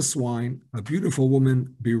snout of a swine, a beautiful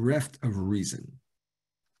woman bereft of reason."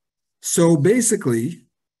 So basically,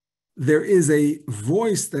 there is a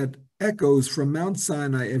voice that echoes from Mount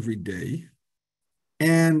Sinai every day,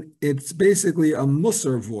 and it's basically a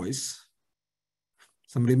Musar voice.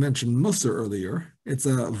 Somebody mentioned Musar earlier. It's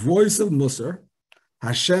a voice of Musar.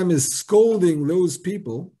 Hashem is scolding those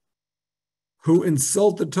people who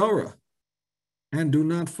insult the Torah and do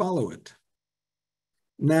not follow it.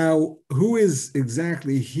 Now, who is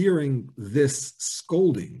exactly hearing this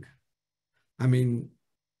scolding? I mean,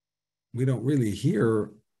 we don't really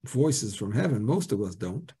hear voices from heaven. Most of us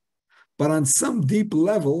don't. But on some deep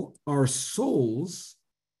level, our souls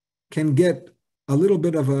can get a little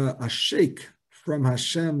bit of a shake from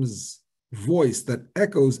Hashem's voice that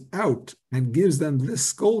echoes out and gives them this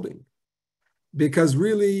scolding. Because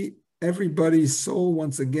really, everybody's soul,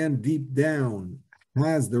 once again, deep down,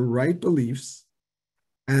 has the right beliefs,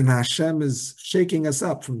 and Hashem is shaking us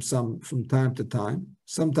up from time to time.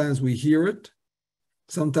 Sometimes we hear it,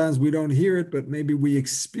 sometimes we don't hear it, but maybe we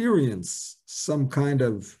experience some kind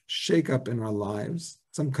of shakeup in our lives,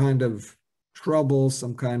 some kind of trouble,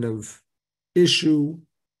 some kind of issue,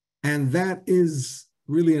 and that is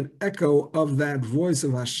really an echo of that voice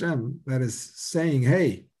of Hashem that is saying,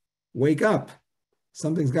 "Hey, wake up.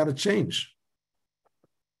 Something's got to change."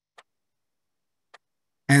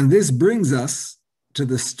 And this brings us to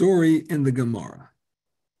the story in the Gemara.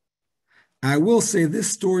 I will say this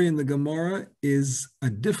story in the Gemara is a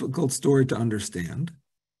difficult story to understand.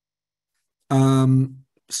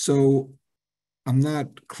 So I'm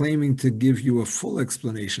not claiming to give you a full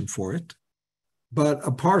explanation for it, but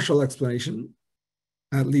a partial explanation,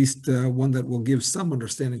 at least one that will give some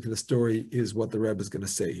understanding to the story, is what the Rebbe is going to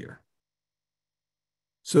say here.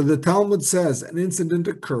 So the Talmud says an incident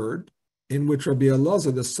occurred in which Rabbi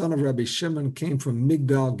Elazar, the son of Rabbi Shimon, came from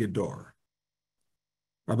Migdal Gedor.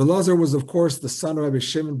 Rabbi Elazar was, of course, the son of Rabbi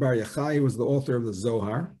Shimon Bar Yochai. He was the author of the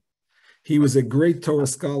Zohar. He was a great Torah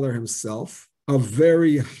scholar himself, a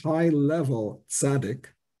very high-level tzaddik,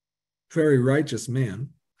 very righteous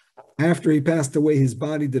man. After he passed away, his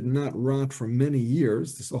body did not rot for many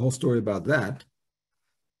years. There's a whole story about that.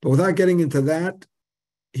 But without getting into that,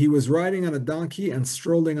 he was riding on a donkey and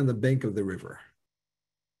strolling on the bank of the river.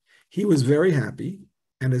 He was very happy,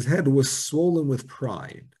 and his head was swollen with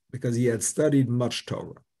pride because he had studied much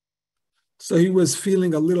Torah. So he was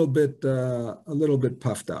feeling a little bit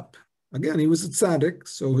puffed up. Again, he was a tzaddik,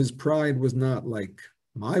 so his pride was not like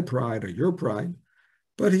my pride or your pride,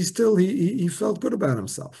 but he felt good about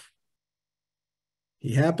himself.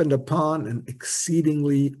 He happened upon an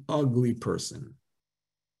exceedingly ugly person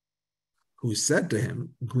who said to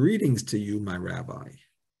him, "Greetings to you, my rabbi."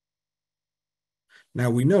 Now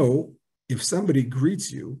we know if somebody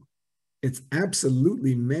greets you, it's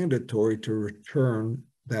absolutely mandatory to return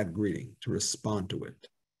that greeting, to respond to it.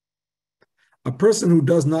 A person who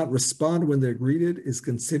does not respond when they're greeted is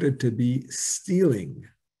considered to be stealing.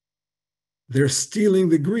 They're stealing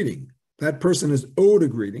the greeting. That person is owed a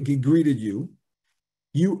greeting. He greeted you.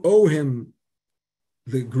 You owe him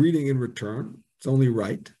the greeting in return. It's only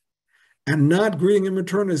right. And not greeting in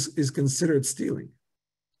return is considered stealing.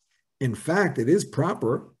 In fact, it is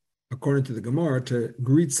proper, according to the Gemara, to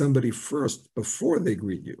greet somebody first before they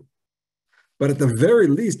greet you. But at the very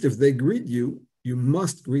least, if they greet you, you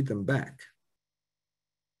must greet them back.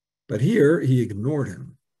 But here, he ignored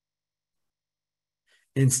him.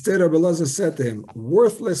 Instead, Rabbi Elazar said to him,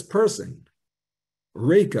 "Worthless person."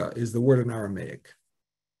 Reka is the word in Aramaic.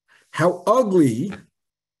 "How ugly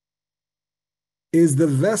is the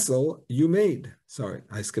vessel you made?" Sorry,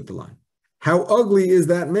 I skipped the line. "How ugly is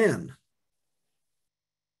that man?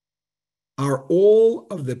 Are all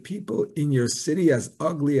of the people in your city as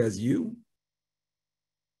ugly as you?"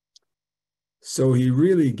 So he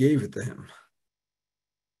really gave it to him.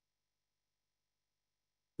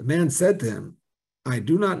 The man said to him, "I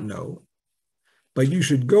do not know, but you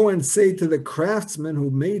should go and say to the craftsman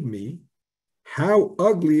who made me, how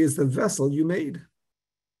ugly is the vessel you made?"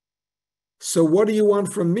 "So what do you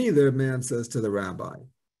want from me?" the man says to the rabbi.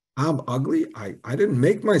 "I'm ugly? I didn't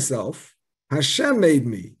make myself. Hashem made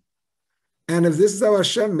me. And if this is how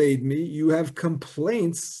Hashem made me, you have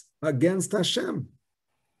complaints against Hashem.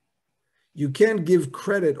 You can't give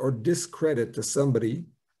credit or discredit to somebody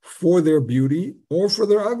for their beauty or for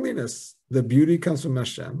their ugliness. The beauty comes from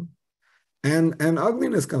Hashem, and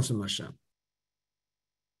ugliness comes from Hashem."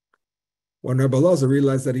 When Rabbi Elazar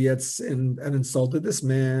realized that he had sinned and insulted this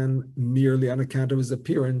man merely on account of his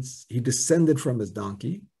appearance, he descended from his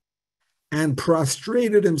donkey and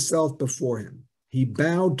prostrated himself before him. He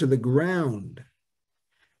bowed to the ground,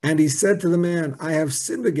 and he said to the man, "I have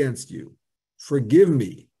sinned against you. Forgive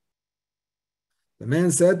me." The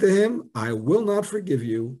man said to him, "I will not forgive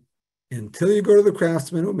you until you go to the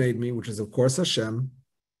craftsman who made me," which is, of course, Hashem,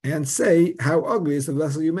 "and say, how ugly is the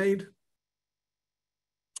vessel you made."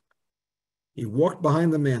 He walked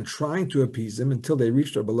behind the man, trying to appease him until they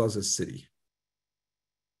reached Rabbi Elazar's city.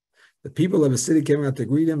 The people of the city came out to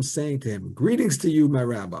greet him, saying to him, "Greetings to you, my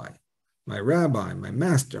rabbi, my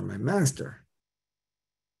master, my master."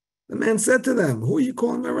 The man said to them, "Who are you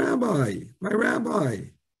calling my rabbi, my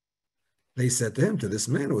rabbi?" They said to him, "To this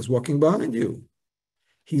man who was walking behind you."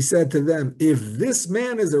 He said to them, "If this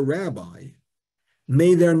man is a rabbi,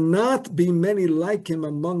 may there not be many like him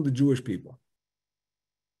among the Jewish people."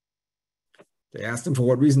 They asked him, "For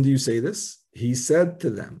what reason do you say this?" He said to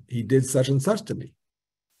them, "He did such and such to me."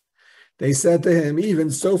 They said to him,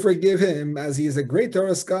 "Even so forgive him, as he is a great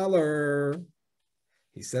Torah scholar."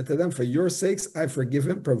 He said to them, "For your sakes I forgive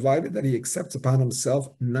him, provided that he accepts upon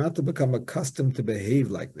himself not to become accustomed to behave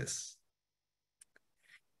like this."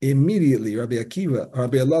 Immediately, Rabbi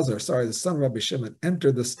Elazar, the son of Rabbi Shimon,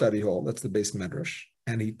 entered the study hall, that's the base medrash,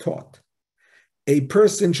 and he taught. A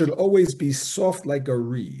person should always be soft like a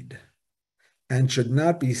reed, and should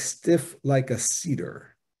not be stiff like a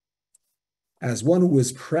cedar, as one who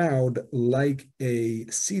is proud like a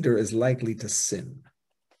cedar is likely to sin.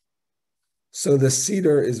 So the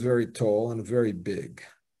cedar is very tall and very big,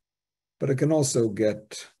 but it can also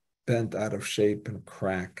get bent out of shape and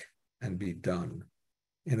crack and be done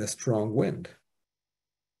in a strong wind.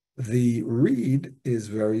 The reed is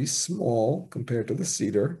very small compared to the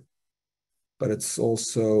cedar, but it's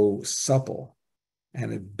also supple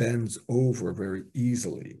and it bends over very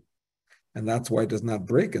easily. And that's why it does not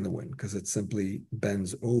break in the wind, because it simply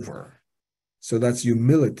bends over. So that's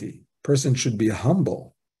humility. Person should be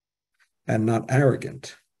humble and not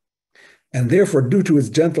arrogant. And therefore, due to its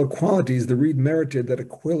gentle qualities, the reed merited that a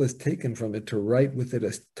quill is taken from it to write with it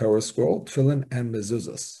a Torah scroll, tefillin, and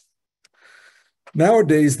mezuzahs.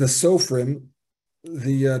 Nowadays, the sofrim,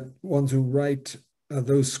 the ones who write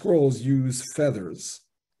those scrolls, use feathers.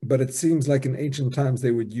 But it seems like in ancient times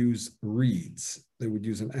they would use reeds. They would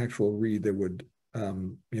use an actual reed. They would,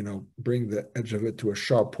 bring the edge of it to a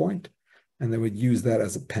sharp point, and they would use that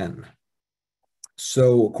as a pen.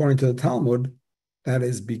 So, according to the Talmud, that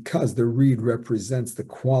is because the reed represents the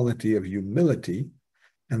quality of humility,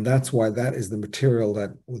 And that's why that is the material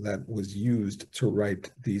that was used to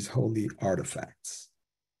write these holy artifacts.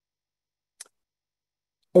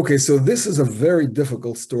 Okay, so this is a very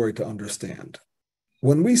difficult story to understand.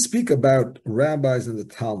 When we speak about rabbis in the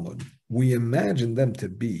Talmud, we imagine them to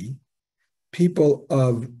be people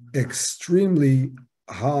of extremely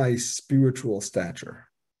high spiritual stature,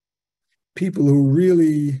 people who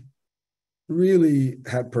really, really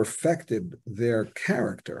had perfected their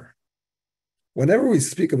character. Whenever we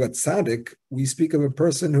speak of a tzaddik, we speak of a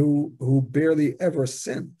person who barely ever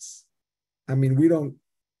sins. I mean, we don't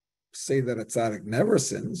say that a tzaddik never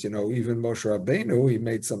sins. You know, even Moshe Rabbeinu, he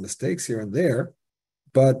made some mistakes here and there,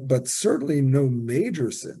 but certainly no major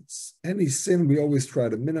sins. Any sin we always try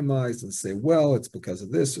to minimize and say, well, it's because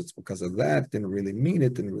of this, it's because of that, didn't really mean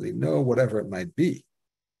it, didn't really know, whatever it might be.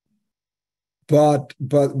 But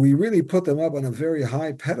we really put them up on a very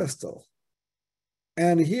high pedestal.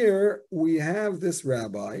 And here we have this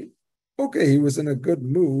rabbi. Okay, he was in a good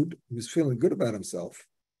mood. He was feeling good about himself.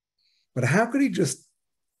 But how could he just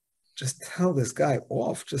tell this guy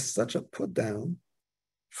off, just such a put down,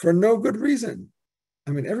 for no good reason?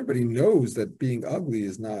 I mean, everybody knows that being ugly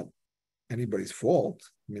is not anybody's fault.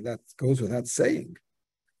 I mean, that goes without saying.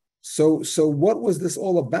 So what was this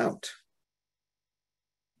all about?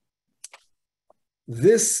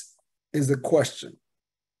 This is a question.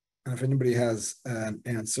 And if anybody has an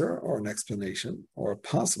answer or an explanation or a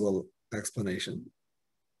possible explanation,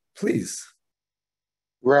 please.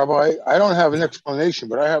 Rabbi, I don't have an explanation,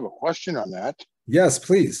 but I have a question on that. Yes,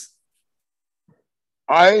 please.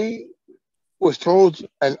 I was told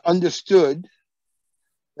and understood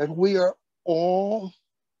that we are all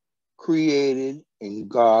created in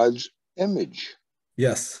God's image.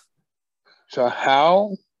 Yes. So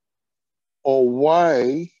how or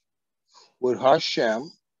why would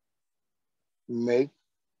Hashem make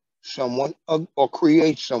someone or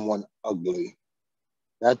create someone ugly?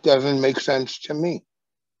 That doesn't make sense to me.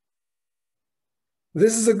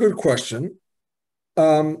 This is a good question.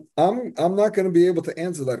 I'm not going to be able to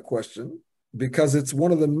answer that question because it's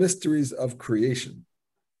one of the mysteries of creation.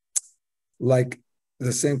 Like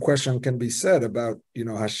the same question can be said about, you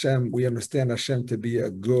know, Hashem. We understand Hashem to be a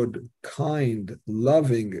good, kind,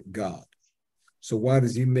 loving God. So why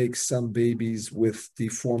does he make some babies with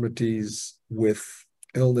deformities, with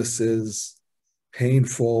illnesses,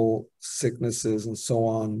 painful sicknesses, and so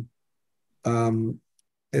on?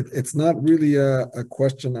 It's not really a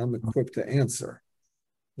question I'm equipped to answer.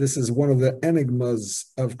 This is one of the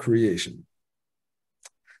enigmas of creation.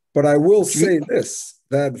 But I will say this,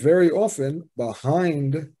 that very often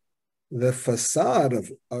behind the facade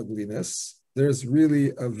of ugliness, there's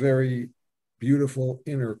really a very beautiful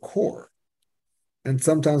inner core. And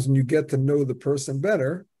sometimes when you get to know the person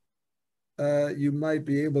better, you might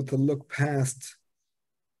be able to look past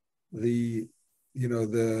the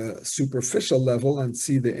superficial level and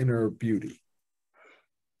see the inner beauty.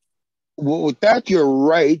 Well, with that, you're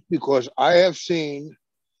right, because I have seen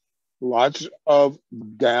lots of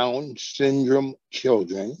Down syndrome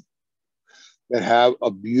children that have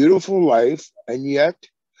a beautiful life, and yet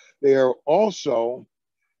they are also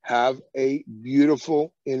have a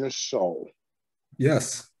beautiful inner soul.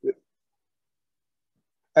 Yes.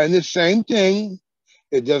 And the same thing,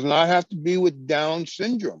 it does not have to be with Down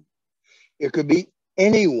syndrome. It could be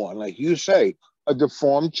anyone, like you say, a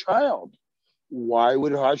deformed child. Why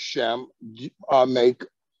would Hashem make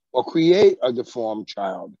or create a deformed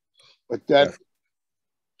child? But that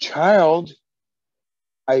child,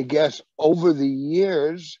 I guess, over the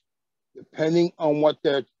years, depending on what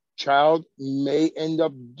that child may end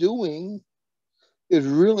up doing, is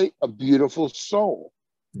really a beautiful soul.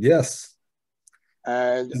 Yes.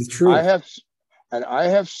 And it's true. I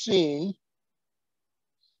have seen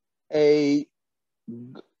a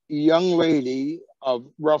young lady of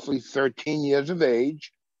roughly 13 years of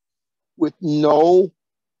age with no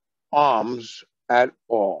arms at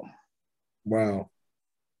all. Wow.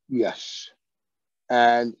 Yes.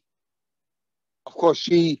 And of course,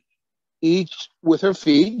 she eats with her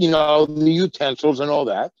feet, you know, the utensils and all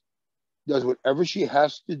that, does whatever she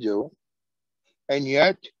has to do. And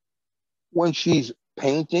yet, when she's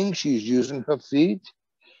painting, she's using her feet,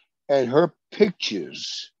 and her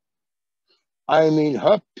pictures, I mean,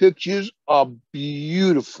 her pictures are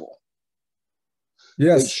beautiful.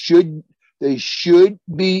 Yes. They should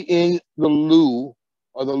be in the Louvre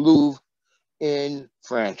in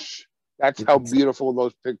France. That's how beautiful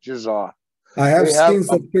those pictures are. I have seen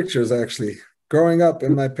some pictures, actually. Growing up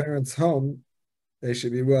in my parents' home, they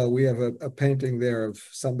should be well. We have a painting there of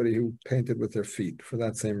somebody who painted with their feet for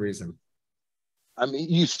that same reason. I mean,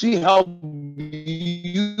 you see how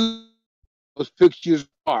beautiful those pictures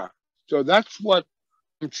are. So that's what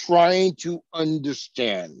I'm trying to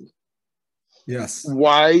understand. Yes.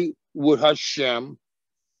 Why would Hashem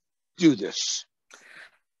do this?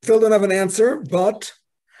 Still don't have an answer, but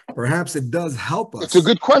perhaps it does help us. It's a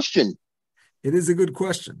good question. It is a good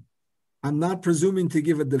question. I'm not presuming to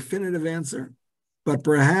give a definitive answer, but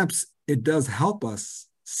perhaps it does help us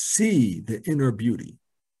see the inner beauty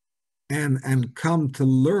and come to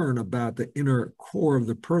learn about the inner core of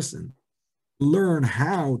the person, learn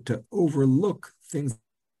how to overlook things.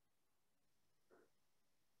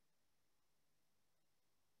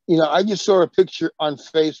 You know, I just saw a picture on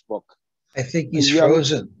Facebook. I think he's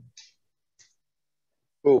frozen.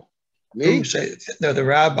 Who? Me? No, the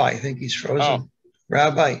rabbi. I think he's frozen. Oh.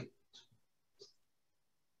 Rabbi.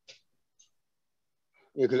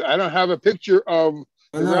 Yeah, because I don't have a picture of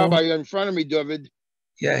the rabbi in front of me, David.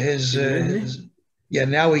 Yeah, yeah,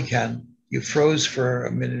 now we can. You froze for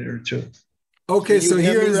a minute or two. Okay, so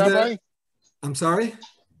here is the. I'm sorry?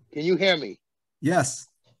 Can you hear me? Yes.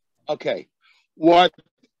 Okay. What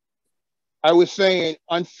I was saying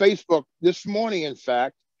on Facebook this morning, in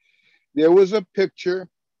fact, there was a picture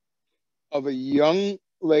of a young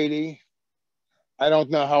lady. I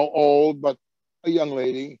don't know how old, but a young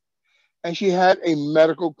lady. And she had a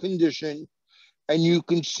medical condition, and you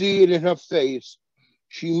can see it in her face.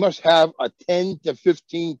 She must have a 10 to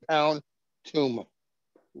 15 pound tumor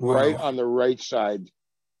right on the right side.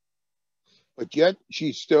 But yet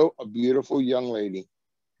she's still a beautiful young lady.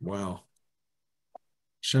 Wow.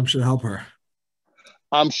 Hashem should help her.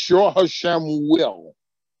 I'm sure Hashem will.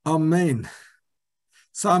 Amen.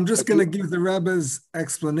 So I'm just going to give the Rebbe's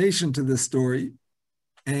explanation to this story,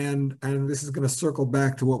 and this is going to circle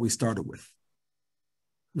back to what we started with.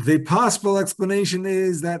 The possible explanation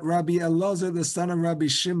is that Rabbi Elazar, the son of Rabbi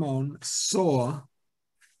Shimon, saw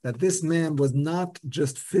that this man was not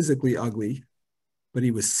just physically ugly, but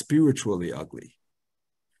he was spiritually ugly.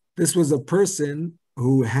 This was a person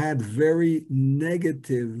who had very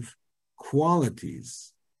negative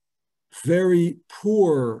qualities, very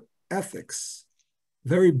poor ethics,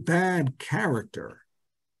 very bad character.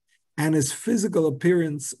 And his physical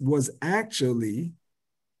appearance was actually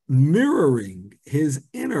mirroring his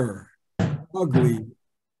inner ugly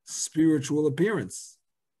spiritual appearance.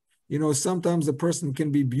 You know, sometimes a person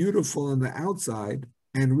can be beautiful on the outside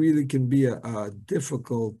and really can be a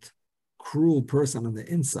difficult, cruel person on the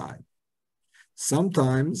inside.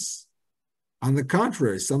 Sometimes, on the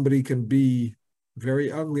contrary, somebody can be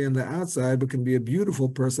very ugly on the outside, but can be a beautiful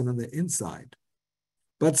person on the inside.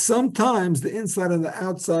 But sometimes the inside and the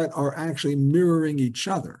outside are actually mirroring each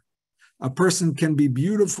other. A person can be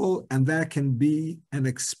beautiful, and that can be an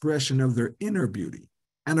expression of their inner beauty.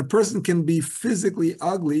 And a person can be physically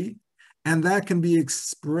ugly, and that can be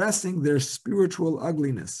expressing their spiritual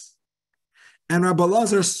ugliness. And Rabbi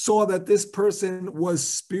Elazar saw that this person was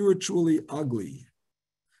spiritually ugly.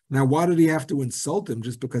 Now, why did he have to insult him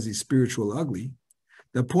just because he's spiritual ugly?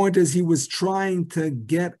 The point is he was trying to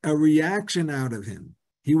get a reaction out of him.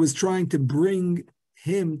 He was trying to bring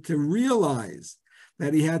him to realize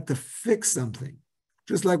that he had to fix something.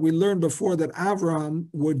 Just like we learned before that Abraham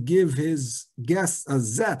would give his guests a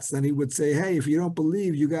zetz, and he would say, hey, if you don't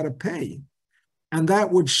believe, you got to pay. And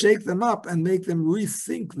that would shake them up and make them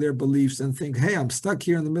rethink their beliefs and think, hey, I'm stuck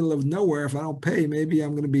here in the middle of nowhere. If I don't pay, maybe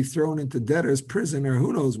I'm going to be thrown into debtor's prison or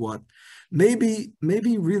who knows what. Maybe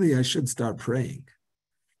really I should start praying.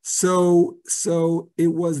 So it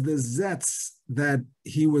was the zetz that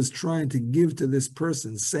he was trying to give to this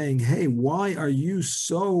person, saying, hey, why are you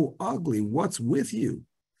so ugly? What's with you?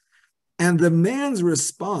 And the man's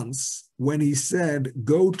response when he said,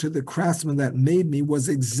 go to the craftsman that made me was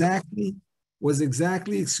exactly, what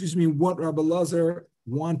Rabbi Elazar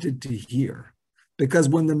wanted to hear. Because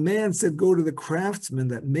when the man said, go to the craftsman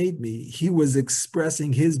that made me, he was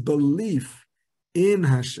expressing his belief in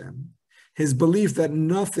Hashem, his belief that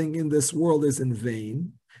nothing in this world is in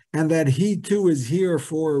vain, and that he too is here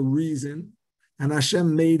for a reason, and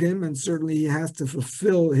Hashem made him, and certainly he has to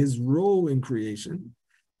fulfill his role in creation,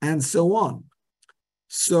 and so on.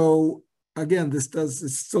 So again, it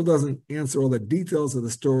still doesn't answer all the details of the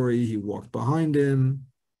story. He walked behind him,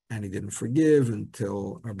 and he didn't forgive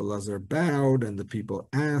until Rabbi Elazar bowed, and the people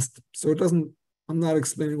asked. So it doesn't. I'm not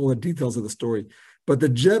explaining all the details of the story, but the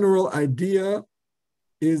general idea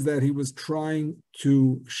is that he was trying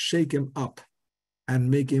to shake him up and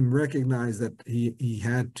make him recognize that he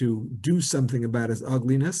had to do something about his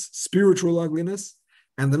ugliness, spiritual ugliness,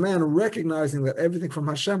 and the man recognizing that everything from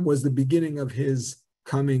Hashem was the beginning of his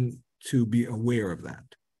coming to be aware of that.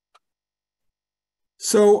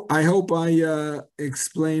 So I hope I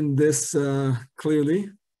explained this clearly.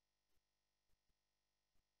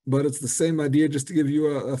 but it's the same idea. Just to give you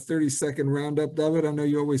a 30-second roundup, David. I know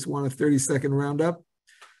you always want a 30-second roundup.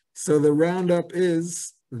 So the roundup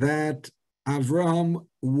is that Avraham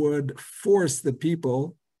would force the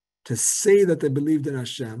people to say that they believed in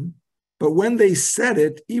Hashem, but when they said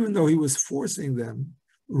it, even though he was forcing them,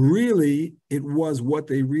 really it was what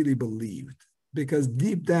they really believed. Because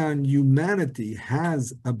deep down, humanity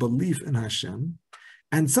has a belief in Hashem,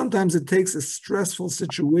 and sometimes it takes a stressful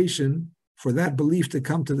situation for that belief to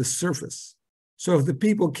come to the surface. So if the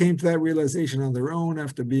people came to that realization on their own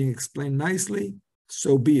after being explained nicely,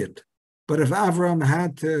 so be it. But if Avraham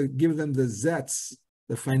had to give them the zets,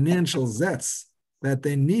 the financial zets that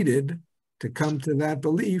they needed to come to that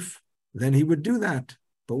belief, then he would do that.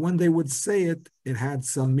 But when they would say it, it had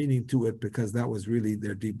some meaning to it because that was really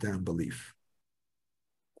their deep down belief.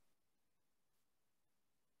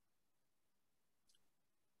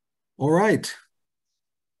 All right.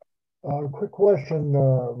 Quick question,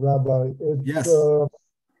 Rabbi. Yes.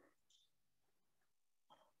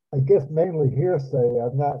 I guess mainly hearsay.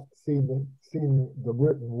 I've not seen the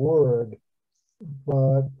written word,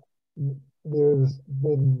 but there's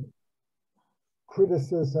been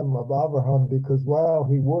criticism of Abraham because while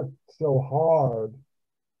he worked so hard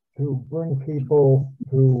to bring people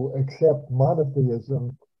to accept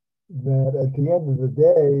monotheism, that at the end of the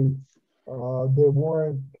day, there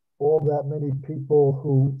weren't all that many people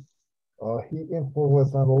who he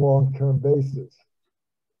influenced on a long-term basis.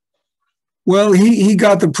 Well, he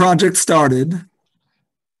got the project started,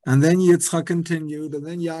 and then Yitzchok continued, and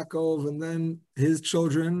then Yaakov, and then his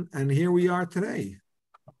children, and here we are today.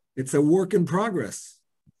 It's a work in progress.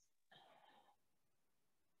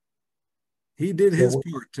 He did his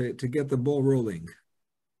part to get the ball rolling.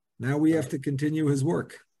 Now we have to continue his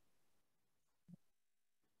work.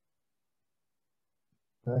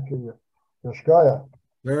 Thank you. Yashkaya.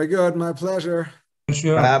 Very good. My pleasure.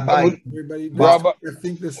 Rabbi, Everybody, Rabbi, I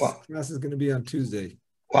think this class is going to be on Tuesday.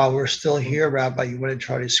 while we're still here, Rabbi, you want to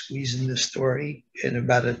try to squeeze in the story in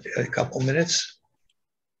about a couple minutes?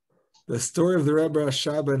 The story of the Rebbe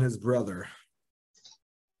Rashab and his brother.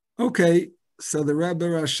 Okay, so the Rebbe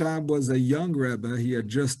Rashab was a young Rebbe. He had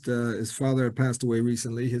just, his father had passed away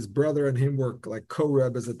recently. His brother and him were like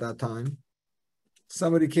co-Rebbes at that time.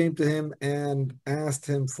 Somebody came to him and asked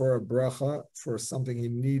him for a bracha for something he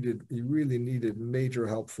really needed major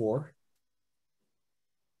help for.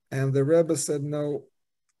 And the Rebbe said, no,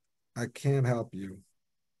 I can't help you.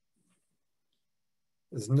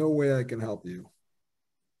 There's no way I can help you.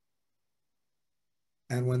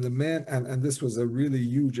 And when the man, and this was a really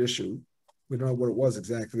huge issue, we don't know what it was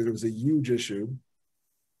exactly, but it was a huge issue.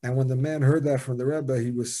 And when the man heard that from the Rebbe,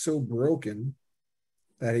 he was so broken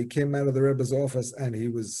that he came out of the Rebbe's office and he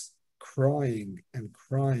was crying and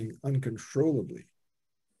crying uncontrollably.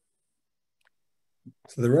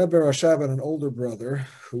 So the Rebbe Rashab had an older brother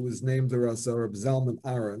who was named the Reb Zalman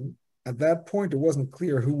Aaron. At that point, it wasn't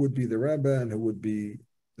clear who would be the Rebbe and who would be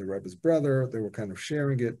the Rebbe's brother. They were kind of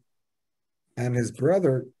sharing it. And his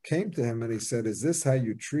brother came to him and he said, is this how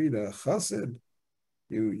you treat a chassid?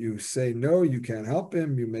 You say, no, you can't help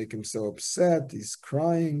him. You make him so upset. He's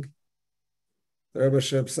crying. The Rebbe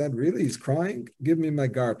Sheb said, really, he's crying? Give me my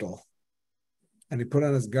gartel. And he put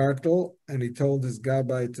on his gartel and he told his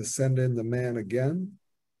gabbai to send in the man again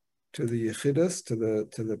to the yechidus,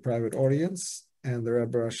 to the private audience. And the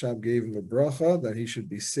Rebbe Rashab gave him a bracha that he should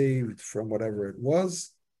be saved from whatever it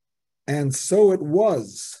was. And so it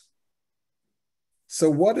was. So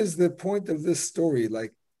what is the point of this story?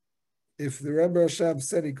 Like, if the Rebbe Rashab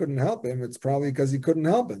said he couldn't help him, it's probably because he couldn't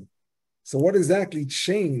help him. So what exactly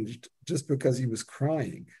changed just because he was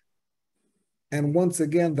crying? And once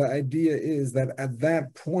again, the idea is that at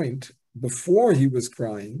that point, before he was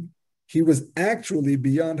crying, he was actually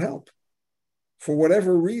beyond help. For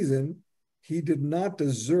whatever reason, he did not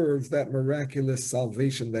deserve that miraculous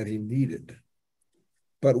salvation that he needed.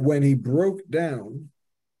 But when he broke down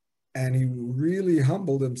and he really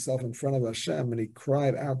humbled himself in front of Hashem and he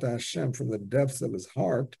cried out to Hashem from the depths of his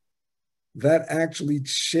heart, that actually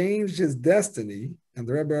changed his destiny. And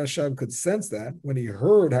the Rebbe Rashab could sense that when he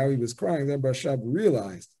heard how he was crying. The Rebbe Rashab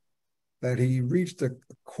realized that he reached a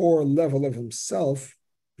core level of himself,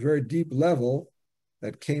 a very deep level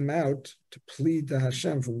that came out to plead to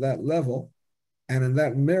Hashem from that level. And in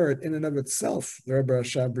that merit, in and of itself, the Rebbe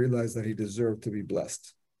Rashab realized that he deserved to be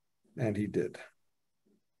blessed. And he did.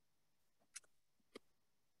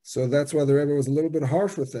 So that's why the Rebbe was a little bit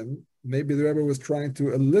harsh with him. Maybe the Rebbe was trying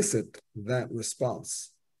to elicit that response.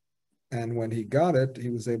 And when he got it, he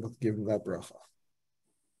was able to give him that bracha.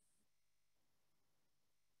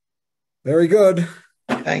 Very good.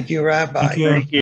 Thank you, Rabbi. Thank you.